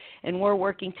grow, and we're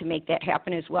working to make that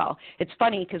happen as well. It's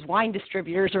funny because wine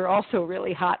distributors are also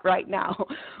really hot right now.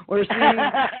 We're seeing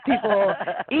people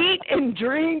eat and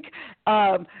drink,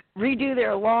 redo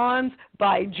their lawns,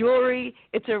 buy jewelry.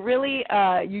 It's a really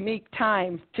unique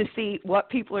time to see what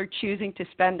people are choosing to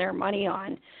spend their money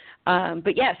on.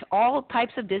 But yes, all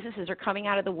types of businesses are coming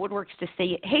out of the woodworks to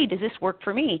say, hey, does this work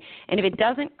for me? And if it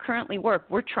doesn't currently work,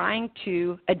 we're trying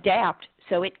to adapt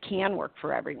so it can work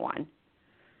for everyone.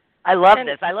 I love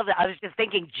this. I love that. I was just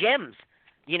thinking gyms.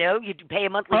 You pay a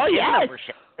monthly gym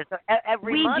membership.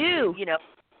 Every month. We do.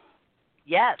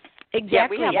 Yes. Yeah,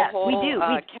 Exactly. we have a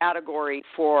whole category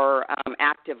for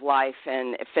active life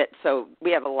and fit. So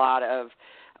we have a lot of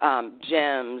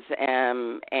gyms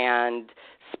and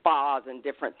spas and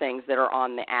different things that are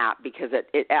on the app, because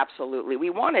it absolutely, we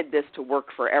wanted this to work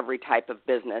for every type of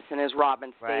business. And as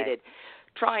Robyn stated,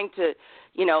 trying to,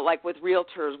 like with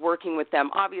realtors, working with them,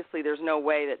 obviously there's no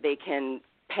way that they can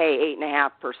pay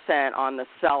 8.5% on the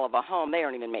sell of a home. They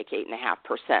don't even make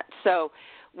 8.5%. So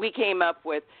we came up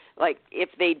with, like, if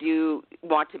they do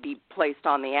want to be placed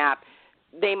on the app,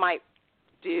 they might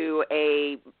do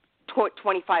a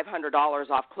 $2,500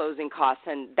 off closing costs,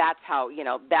 and that's how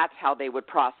they would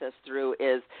process through.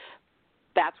 Is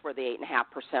that's where the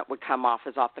 8.5% would come off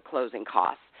the closing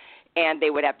costs, and they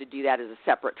would have to do that as a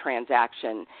separate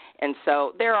transaction. And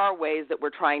so there are ways that we're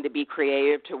trying to be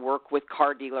creative to work with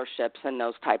car dealerships and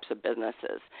those types of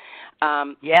businesses.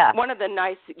 One of the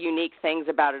nice, unique things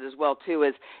about it as well too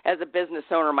is, as a business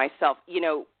owner myself,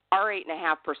 our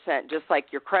 8.5%, just like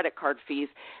your credit card fees,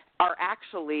 are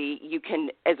actually, you can,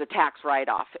 as a tax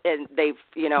write-off, and they've,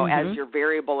 as your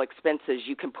variable expenses,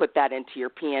 you can put that into your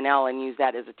P&L and use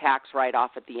that as a tax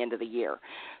write-off at the end of the year.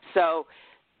 So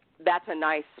that's a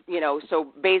nice,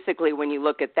 so basically when you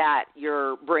look at that,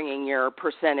 you're bringing your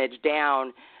percentage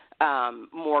down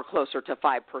more closer to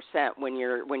 5% when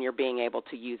you're being able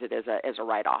to use it as a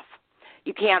write-off.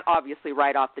 You can't obviously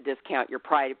write off the discount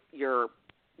you're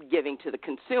giving to the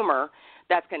consumer.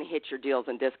 That's going to hit your deals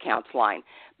and discounts line.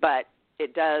 But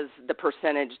it does, the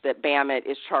percentage that BAMit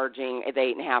is charging at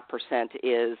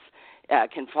 8.5%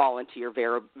 can fall into your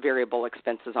variable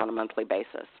expenses on a monthly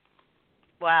basis.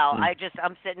 Wow,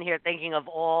 I'm sitting here thinking of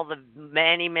all the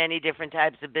many, many different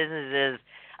types of businesses.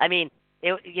 I mean,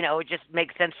 it just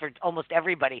makes sense for almost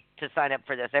everybody to sign up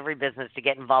for this, every business to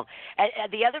get involved. And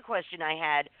the other question I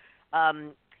had,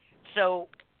 so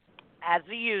as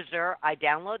a user, I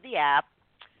download the app.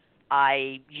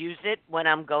 I use it when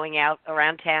I'm going out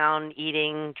around town,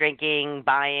 eating, drinking,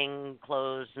 buying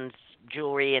clothes and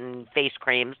jewelry and face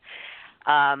creams.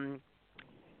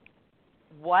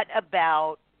 What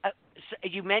about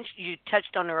you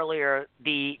touched on earlier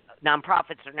the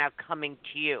nonprofits are now coming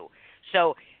to you.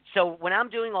 So when I'm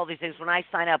doing all these things, when I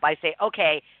sign up, I say,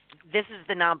 okay, this is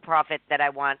the nonprofit that I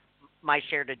want my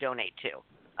share to donate to.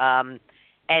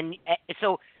 And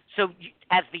so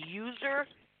as the user,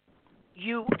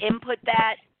 you input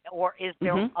that, or is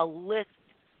there a list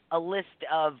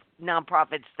of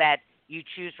nonprofits that you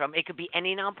choose from? It could be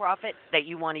any nonprofit that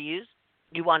you want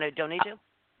to donate to.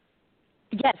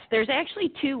 Yes, there's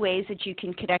actually two ways that you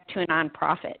can connect to a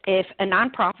nonprofit. If a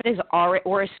nonprofit is already,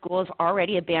 or a school is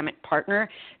already a BAMit partner,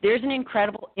 there's an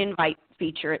incredible invite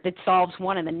feature that solves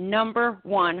one of the number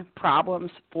one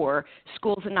problems for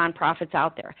schools and nonprofits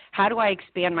out there. How do I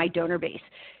expand my donor base?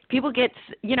 People get,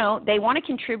 they want to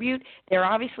contribute. They're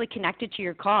obviously connected to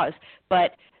your cause,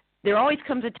 but there always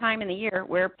comes a time in the year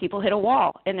where people hit a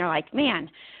wall and they're like, man,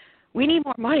 we need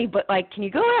more money, but can you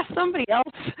go ask somebody else?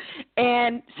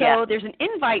 And so there's an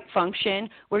invite function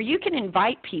where you can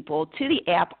invite people to the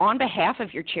app on behalf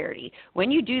of your charity. When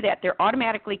you do that, they're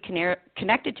automatically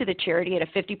connected to the charity at a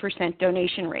 50%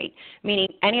 donation rate, meaning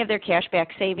any of their cashback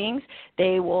savings,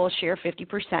 they will share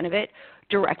 50% of it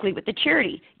directly with the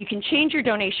charity. You can change your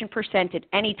donation percent at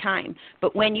any time,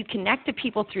 but when you connect to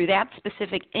people through that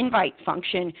specific invite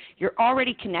function, you're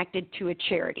already connected to a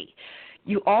charity.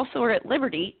 You also are at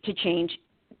liberty to change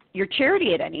your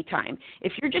charity at any time.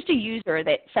 If you're just a user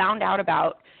that found out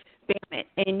about BAMit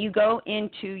and you go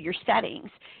into your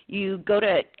settings, you go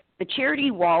to the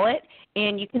charity wallet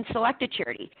and you can select a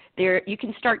charity. There, you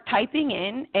can start typing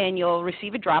in and you'll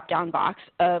receive a drop-down box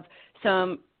of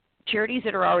some charities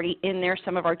that are already in there,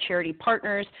 some of our charity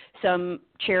partners, some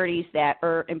charities that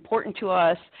are important to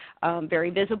us,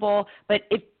 very visible. But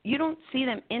if you don't see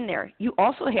them in there, you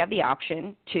also have the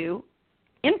option to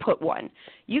input one.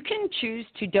 You can choose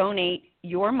to donate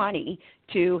your money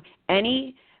to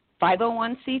any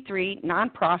 501c3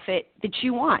 nonprofit that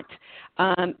you want.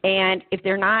 And if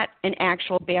they're not an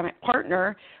actual BAMit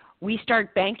partner, we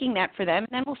start banking that for them,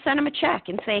 and then we'll send them a check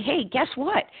and say, hey, guess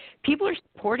what? People are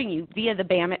supporting you via the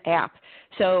BAMit app.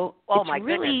 So it's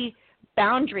really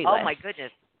boundaryless. Oh, my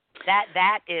goodness.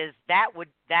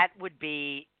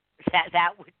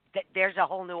 There's a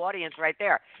whole new audience right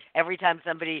there. Every time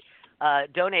somebody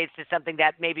donates to something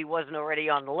that maybe wasn't already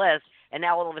on the list, and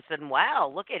now all of a sudden,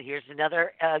 wow, look at, here's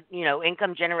another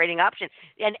income generating option.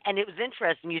 And it was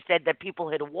interesting. You said that people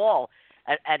hit a wall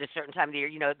at a certain time of the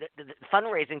year. The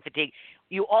fundraising fatigue.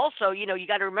 You also, you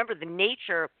got to remember the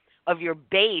nature of your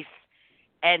base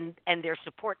and their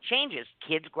support changes.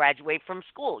 Kids graduate from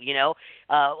school.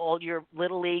 All your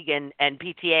little league and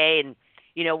PTA, and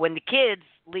when the kids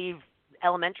leave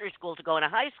elementary school to go into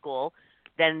high school,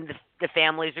 then the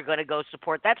families are going to go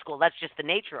support that school. That's just the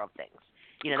nature of things.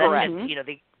 Correct. That's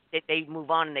just, they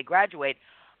move on and they graduate.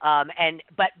 But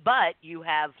you'd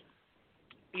have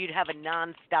a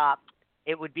nonstop.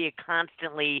 It would be a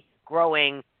constantly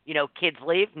growing. Kids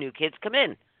leave, new kids come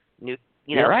in.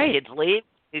 Right. Kids leave,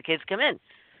 new kids come in.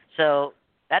 So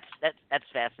that's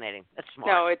fascinating. That's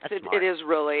smart. No, it is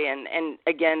really, and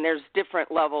again, there's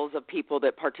different levels of people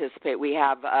that participate. We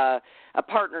have a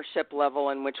partnership level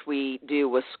in which we do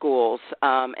with schools,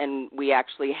 and we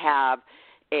actually have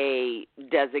a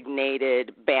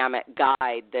designated BAMit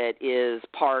guide that is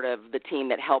part of the team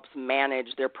that helps manage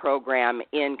their program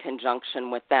in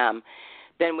conjunction with them.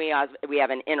 Then we have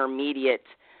an intermediate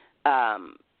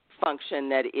function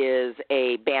that is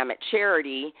a BAMit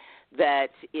charity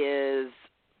that is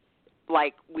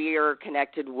like we are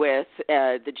connected with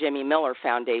the Jimmy Miller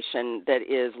Foundation that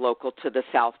is local to the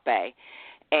South Bay.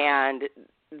 And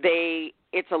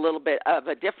it's a little bit of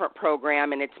a different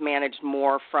program, and it's managed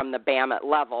more from the BAMit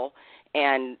level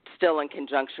and still in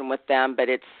conjunction with them, but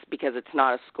it's because it's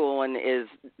not a school and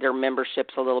their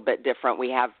membership's a little bit different. We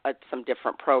have some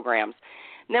different programs.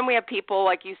 And then we have people,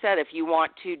 like you said, if you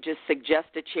want to just suggest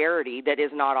a charity that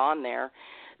is not on there,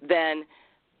 then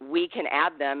we can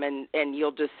add them, and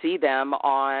you'll just see them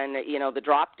on, the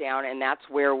drop down, and that's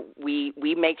where we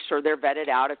make sure they're vetted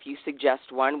out. If you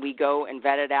suggest one, we go and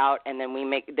vet it out, and then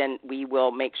we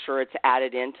will make sure it's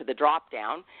added into the drop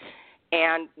down,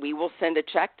 and we will send a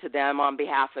check to them on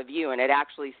behalf of you. And it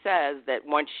actually says that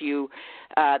once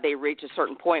they reach a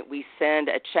certain point, we send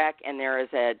a check, and there is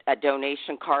a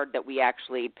donation card that we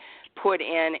actually put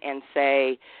in and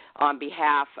say, on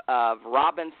behalf of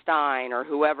Robyn, Stein, or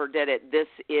whoever did it, this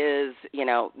is,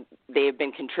 they have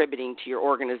been contributing to your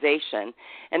organization.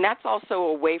 And that's also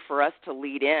a way for us to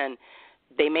lead in.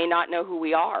 They may not know who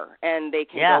we are, and they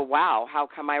can go, wow, how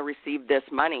come I received this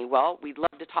money? Well, we'd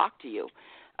love to talk to you.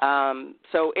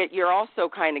 So you're also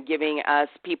kind of giving us,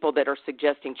 people that are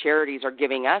suggesting charities are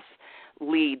giving us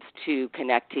leads to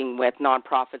connecting with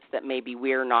nonprofits that maybe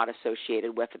we're not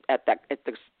associated with at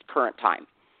the current time.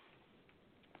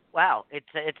 Wow, it's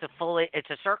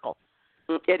a circle.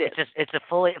 It is. It's a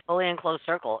fully enclosed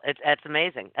circle. That's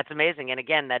amazing. That's amazing. And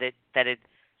again, that it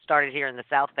started here in the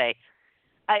South Bay.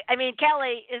 I mean,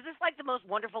 Kelly, is this like the most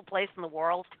wonderful place in the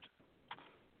world?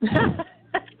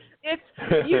 It's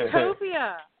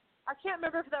utopia. I can't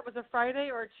remember if that was a Friday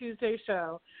or a Tuesday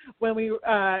show when we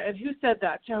and who said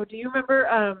that? Joe, do you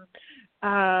remember?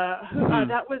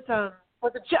 That was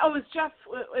it was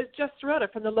Jeff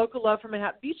Sirota from the Local Love for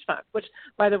Manhattan Beach Fund, which,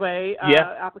 by the way,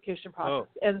 application process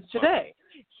ends today.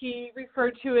 He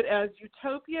referred to it as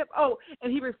utopia. Oh,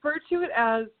 and he referred to it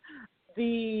as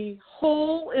the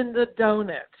hole in the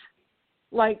donut.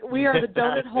 Like, we are the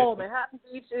donut hole. Manhattan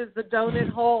Beach is the donut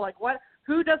hole. Like, what?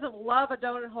 Who doesn't love a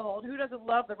donut hole? And who doesn't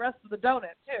love the rest of the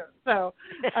donut, too? So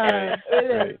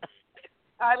it is.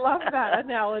 I love that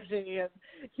analogy. And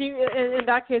in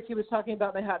that case, he was talking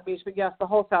about Manhattan Beach, but yes, the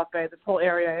whole South Bay, this whole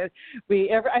area.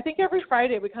 I think every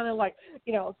Friday we kind of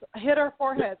hit our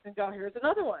foreheads and go, here's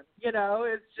another one.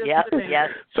 It's just amazing. Yes.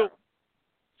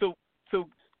 So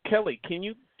Kelly, can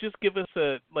you just give us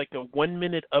a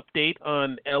 1-minute update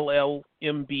on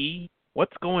LLMB?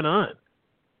 What's going on?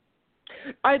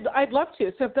 I'd love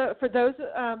to. So for those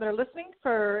that are listening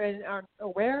and aren't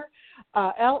aware,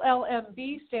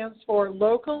 LLMB stands for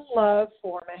Local Love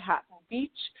for Manhattan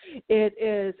Beach. It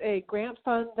is a grant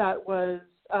fund that was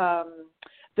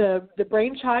the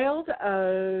brainchild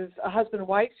of a husband and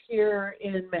wife here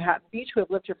in Manhattan Beach who have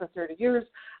lived here for 30 years,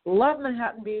 love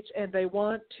Manhattan Beach, and they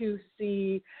want to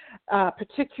see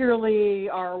particularly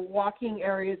our walking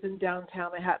areas in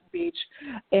downtown Manhattan Beach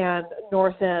and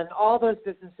North End, all those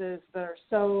businesses that are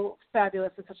so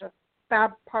fabulous and such a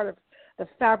part of the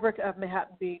fabric of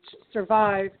Manhattan Beach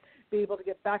survive, be able to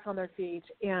get back on their feet,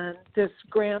 and this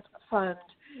grant fund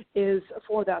is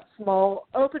for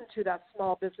open to that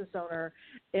small business owner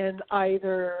in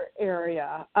either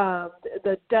area.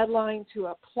 The deadline to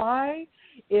apply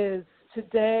is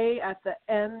today at the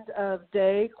end of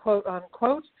day, quote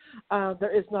unquote.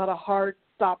 There is not a hard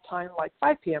stop time like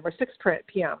 5 p.m. or 6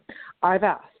 p.m. I've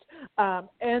asked.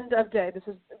 End of day. This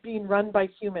is being run by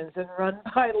humans and run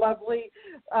by lovely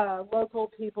local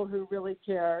people who really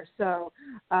care. So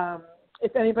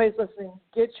if anybody's listening,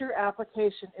 get your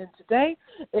application in today.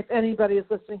 If anybody is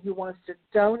listening who wants to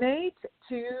donate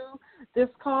to this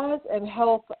cause and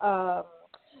help the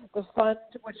fund,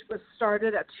 which was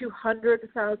started at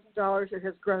 $200,000, it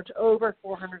has grown to over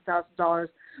 $400,000.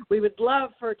 We would love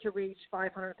for it to reach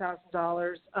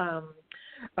 $500,000.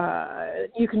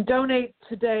 You can donate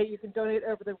today. You can donate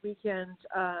over the weekend.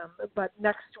 But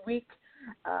next week,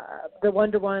 the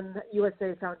One-to-One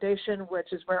USA Foundation,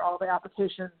 which is where all the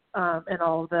applications and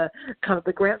all the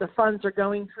the funds are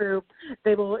going through,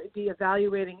 they will be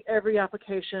evaluating every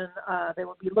application. They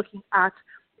will be looking at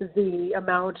the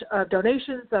amount of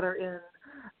donations that are in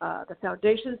the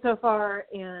foundation so far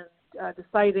and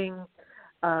deciding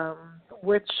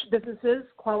which businesses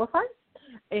qualify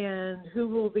and who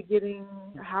will be getting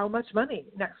how much money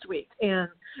next week. And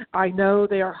I know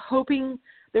they were hoping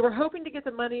to get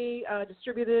the money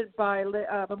distributed by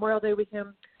Memorial Day weekend.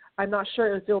 I'm not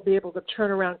sure if they'll be able to turn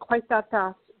around quite that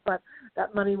fast, but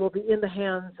that money will be in the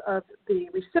hands of the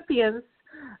recipients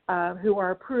who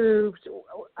are approved,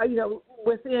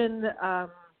 within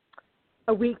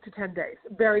a week to 10 days,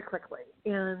 very quickly.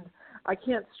 And I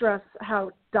can't stress how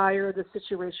dire the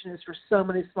situation is for so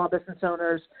many small business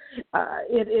owners.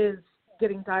 It is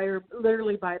getting dire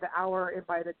literally by the hour and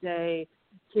by the day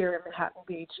here in Manhattan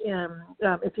Beach. And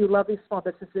if you love these small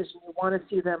businesses and you want to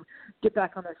see them get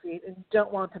back on their feet and you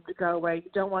don't want them to go away,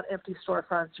 you don't want empty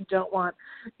storefronts, you don't want,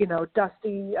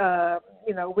 dusty,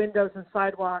 windows and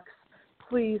sidewalks,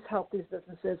 please help these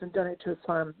businesses and donate to a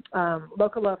fund.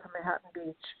 Local Love from Manhattan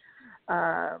Beach.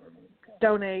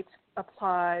 Donate,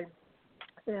 apply,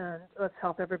 and let's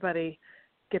help everybody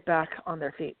get back on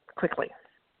their feet quickly.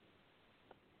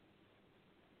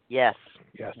 Yes.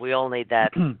 We all need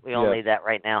that. We all need that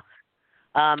right now.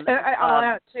 And I'll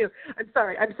add too. I'm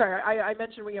sorry. I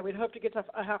mentioned we'd hope to get to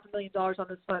 $500,000 on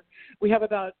this fund. We have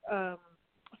about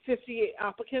 50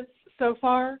 applicants so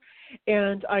far,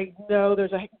 and I know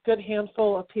there's a good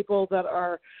handful of people that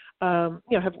are,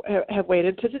 have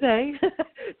waited to today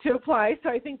to apply. So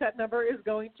I think that number is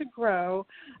going to grow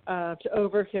to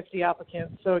over 50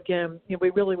 applicants. So again, we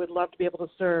really would love to be able to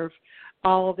serve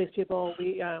all of these people.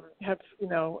 We have,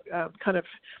 kind of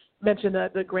mentioned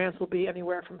that the grants will be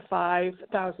anywhere from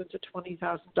 $5,000 to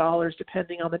 $20,000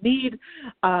 depending on the need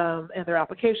and their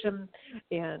application.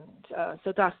 And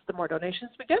so that's the more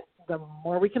donations we get, the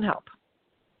more we can help.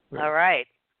 All right.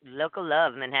 Local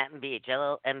Love, Manhattan Beach,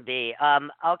 LLMB.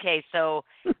 Okay, so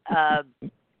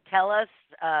tell us,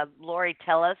 Lauri,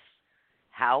 tell us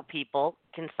how people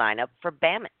can sign up for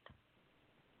BAMit.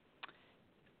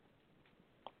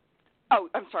 Oh,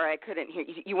 I'm sorry, I couldn't hear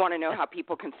you. You want to know how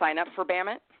people can sign up for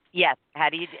BAMit? Yes. How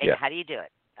do you do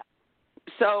it?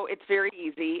 So it's very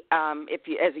easy. If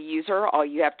you, as a user, all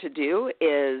you have to do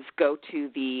is go to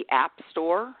the App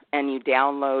Store and you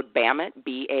download BAMit,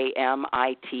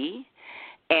 BAMIT,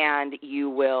 and you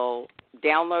will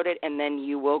download it, and then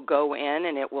you will go in,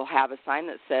 and it will have a sign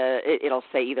that says it'll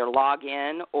say either log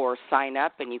in or sign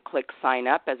up, and you click sign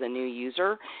up as a new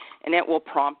user, and it will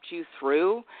prompt you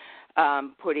through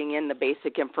putting in the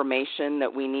basic information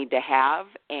that we need to have,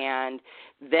 and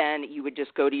then you would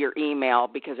just go to your email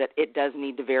because it does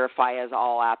need to verify, as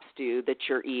all apps do, that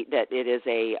that it is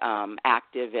a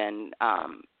active and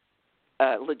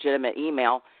legitimate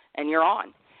email, and you're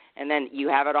on. And then you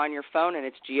have it on your phone, and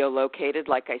it's geolocated,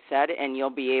 like I said, and you'll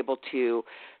be able to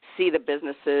see the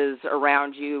businesses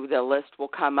around you. The list will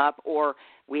come up, or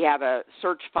we have a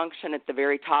search function at the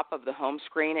very top of the home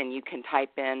screen, and you can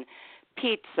type in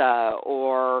pizza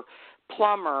or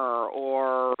plumber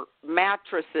or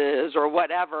mattresses or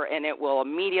whatever, and it will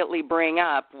immediately bring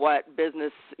up what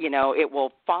business, it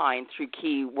will find through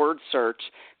keyword search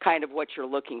kind of what you're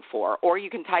looking for. Or you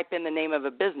can type in the name of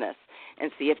a business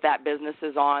and see if that business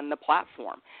is on the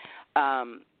platform.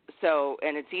 And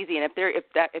it's easy. And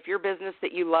if your business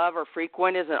that you love or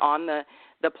frequent isn't on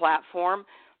the platform,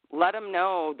 let them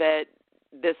know that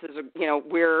this is,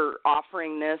 we're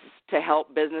offering this to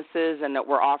help businesses and that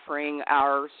we're offering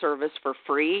our service for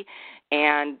free.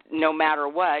 And no matter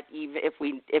what, even if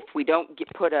we don't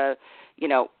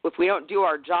if we don't do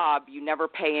our job, you never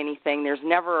pay anything. There's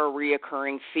never a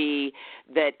reoccurring fee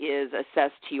that is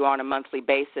assessed to you on a monthly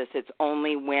basis. It's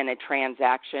only when a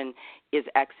transaction is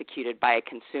executed by a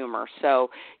consumer. So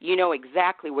you know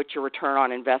exactly what your return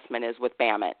on investment is with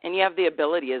BAMit. And you have the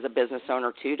ability as a business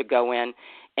owner, too, to go in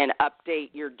and update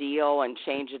your deal and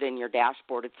change it in your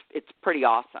dashboard. It's pretty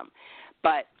awesome.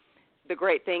 But the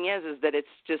great thing is that it's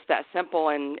just that simple,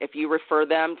 and if you refer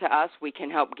them to us, we can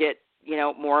help get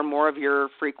more and more of your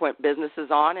frequent businesses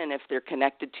on, and if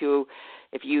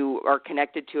you are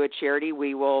connected to a charity,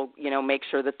 we will make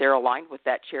sure that they're aligned with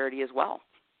that charity as well.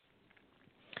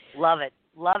 Love it.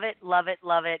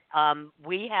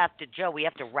 We have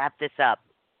to wrap this up.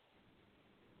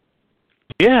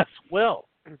 Yes, well,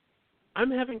 I'm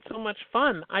having so much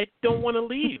fun. I don't want to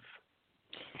leave.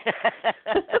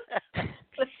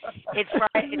 It's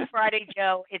Friday,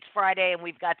 Joe. It's Friday, and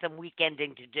we've got some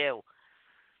weekending to do.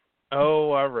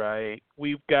 Oh, all right.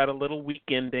 We've got a little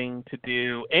weekending to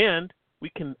do, and we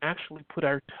can actually put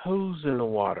our toes in the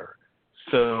water.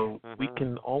 So we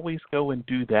can always go and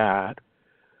do that.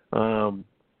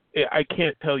 I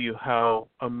can't tell you how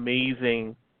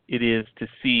amazing it is to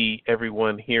see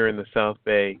everyone here in the South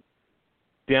Bay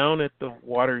down at the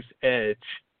water's edge,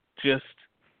 just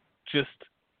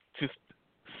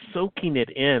soaking it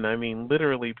in. I mean,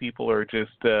 literally, people are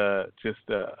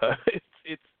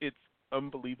it's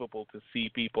unbelievable to see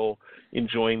people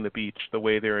enjoying the beach the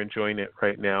way they're enjoying it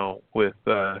right now with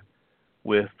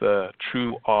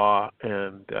true awe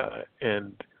and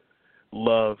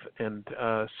love. And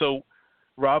so,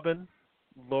 Robyn,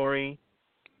 Lauri,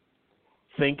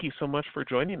 thank you so much for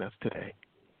joining us today.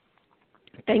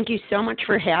 Thank you so much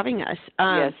for having us.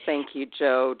 Yes, thank you,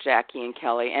 Joe, Jackie, and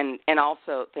Kelly. And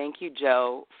also thank you,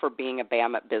 Joe, for being a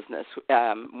BAMit business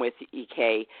with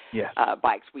EK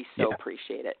Bikes. We so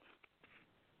appreciate it.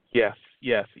 Yes,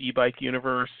 yes, e-bike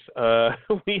universe.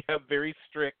 We have very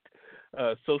strict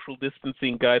social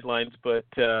distancing guidelines, but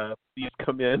these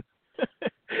come in.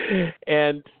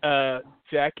 And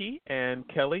Jackie and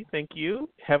Kelly, thank you.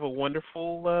 Have a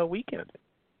wonderful weekend.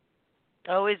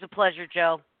 Always a pleasure,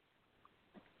 Joe.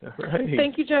 All right.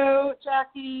 Thank you, Joe,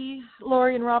 Jackie,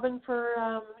 Lauri, and Robyn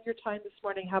for your time this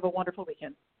morning. Have a wonderful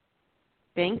weekend.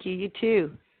 Thank you. You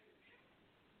too.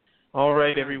 All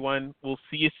right, everyone. We'll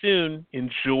see you soon.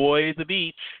 Enjoy the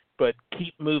beach, but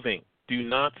keep moving. Do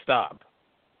not stop.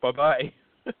 Bye-bye.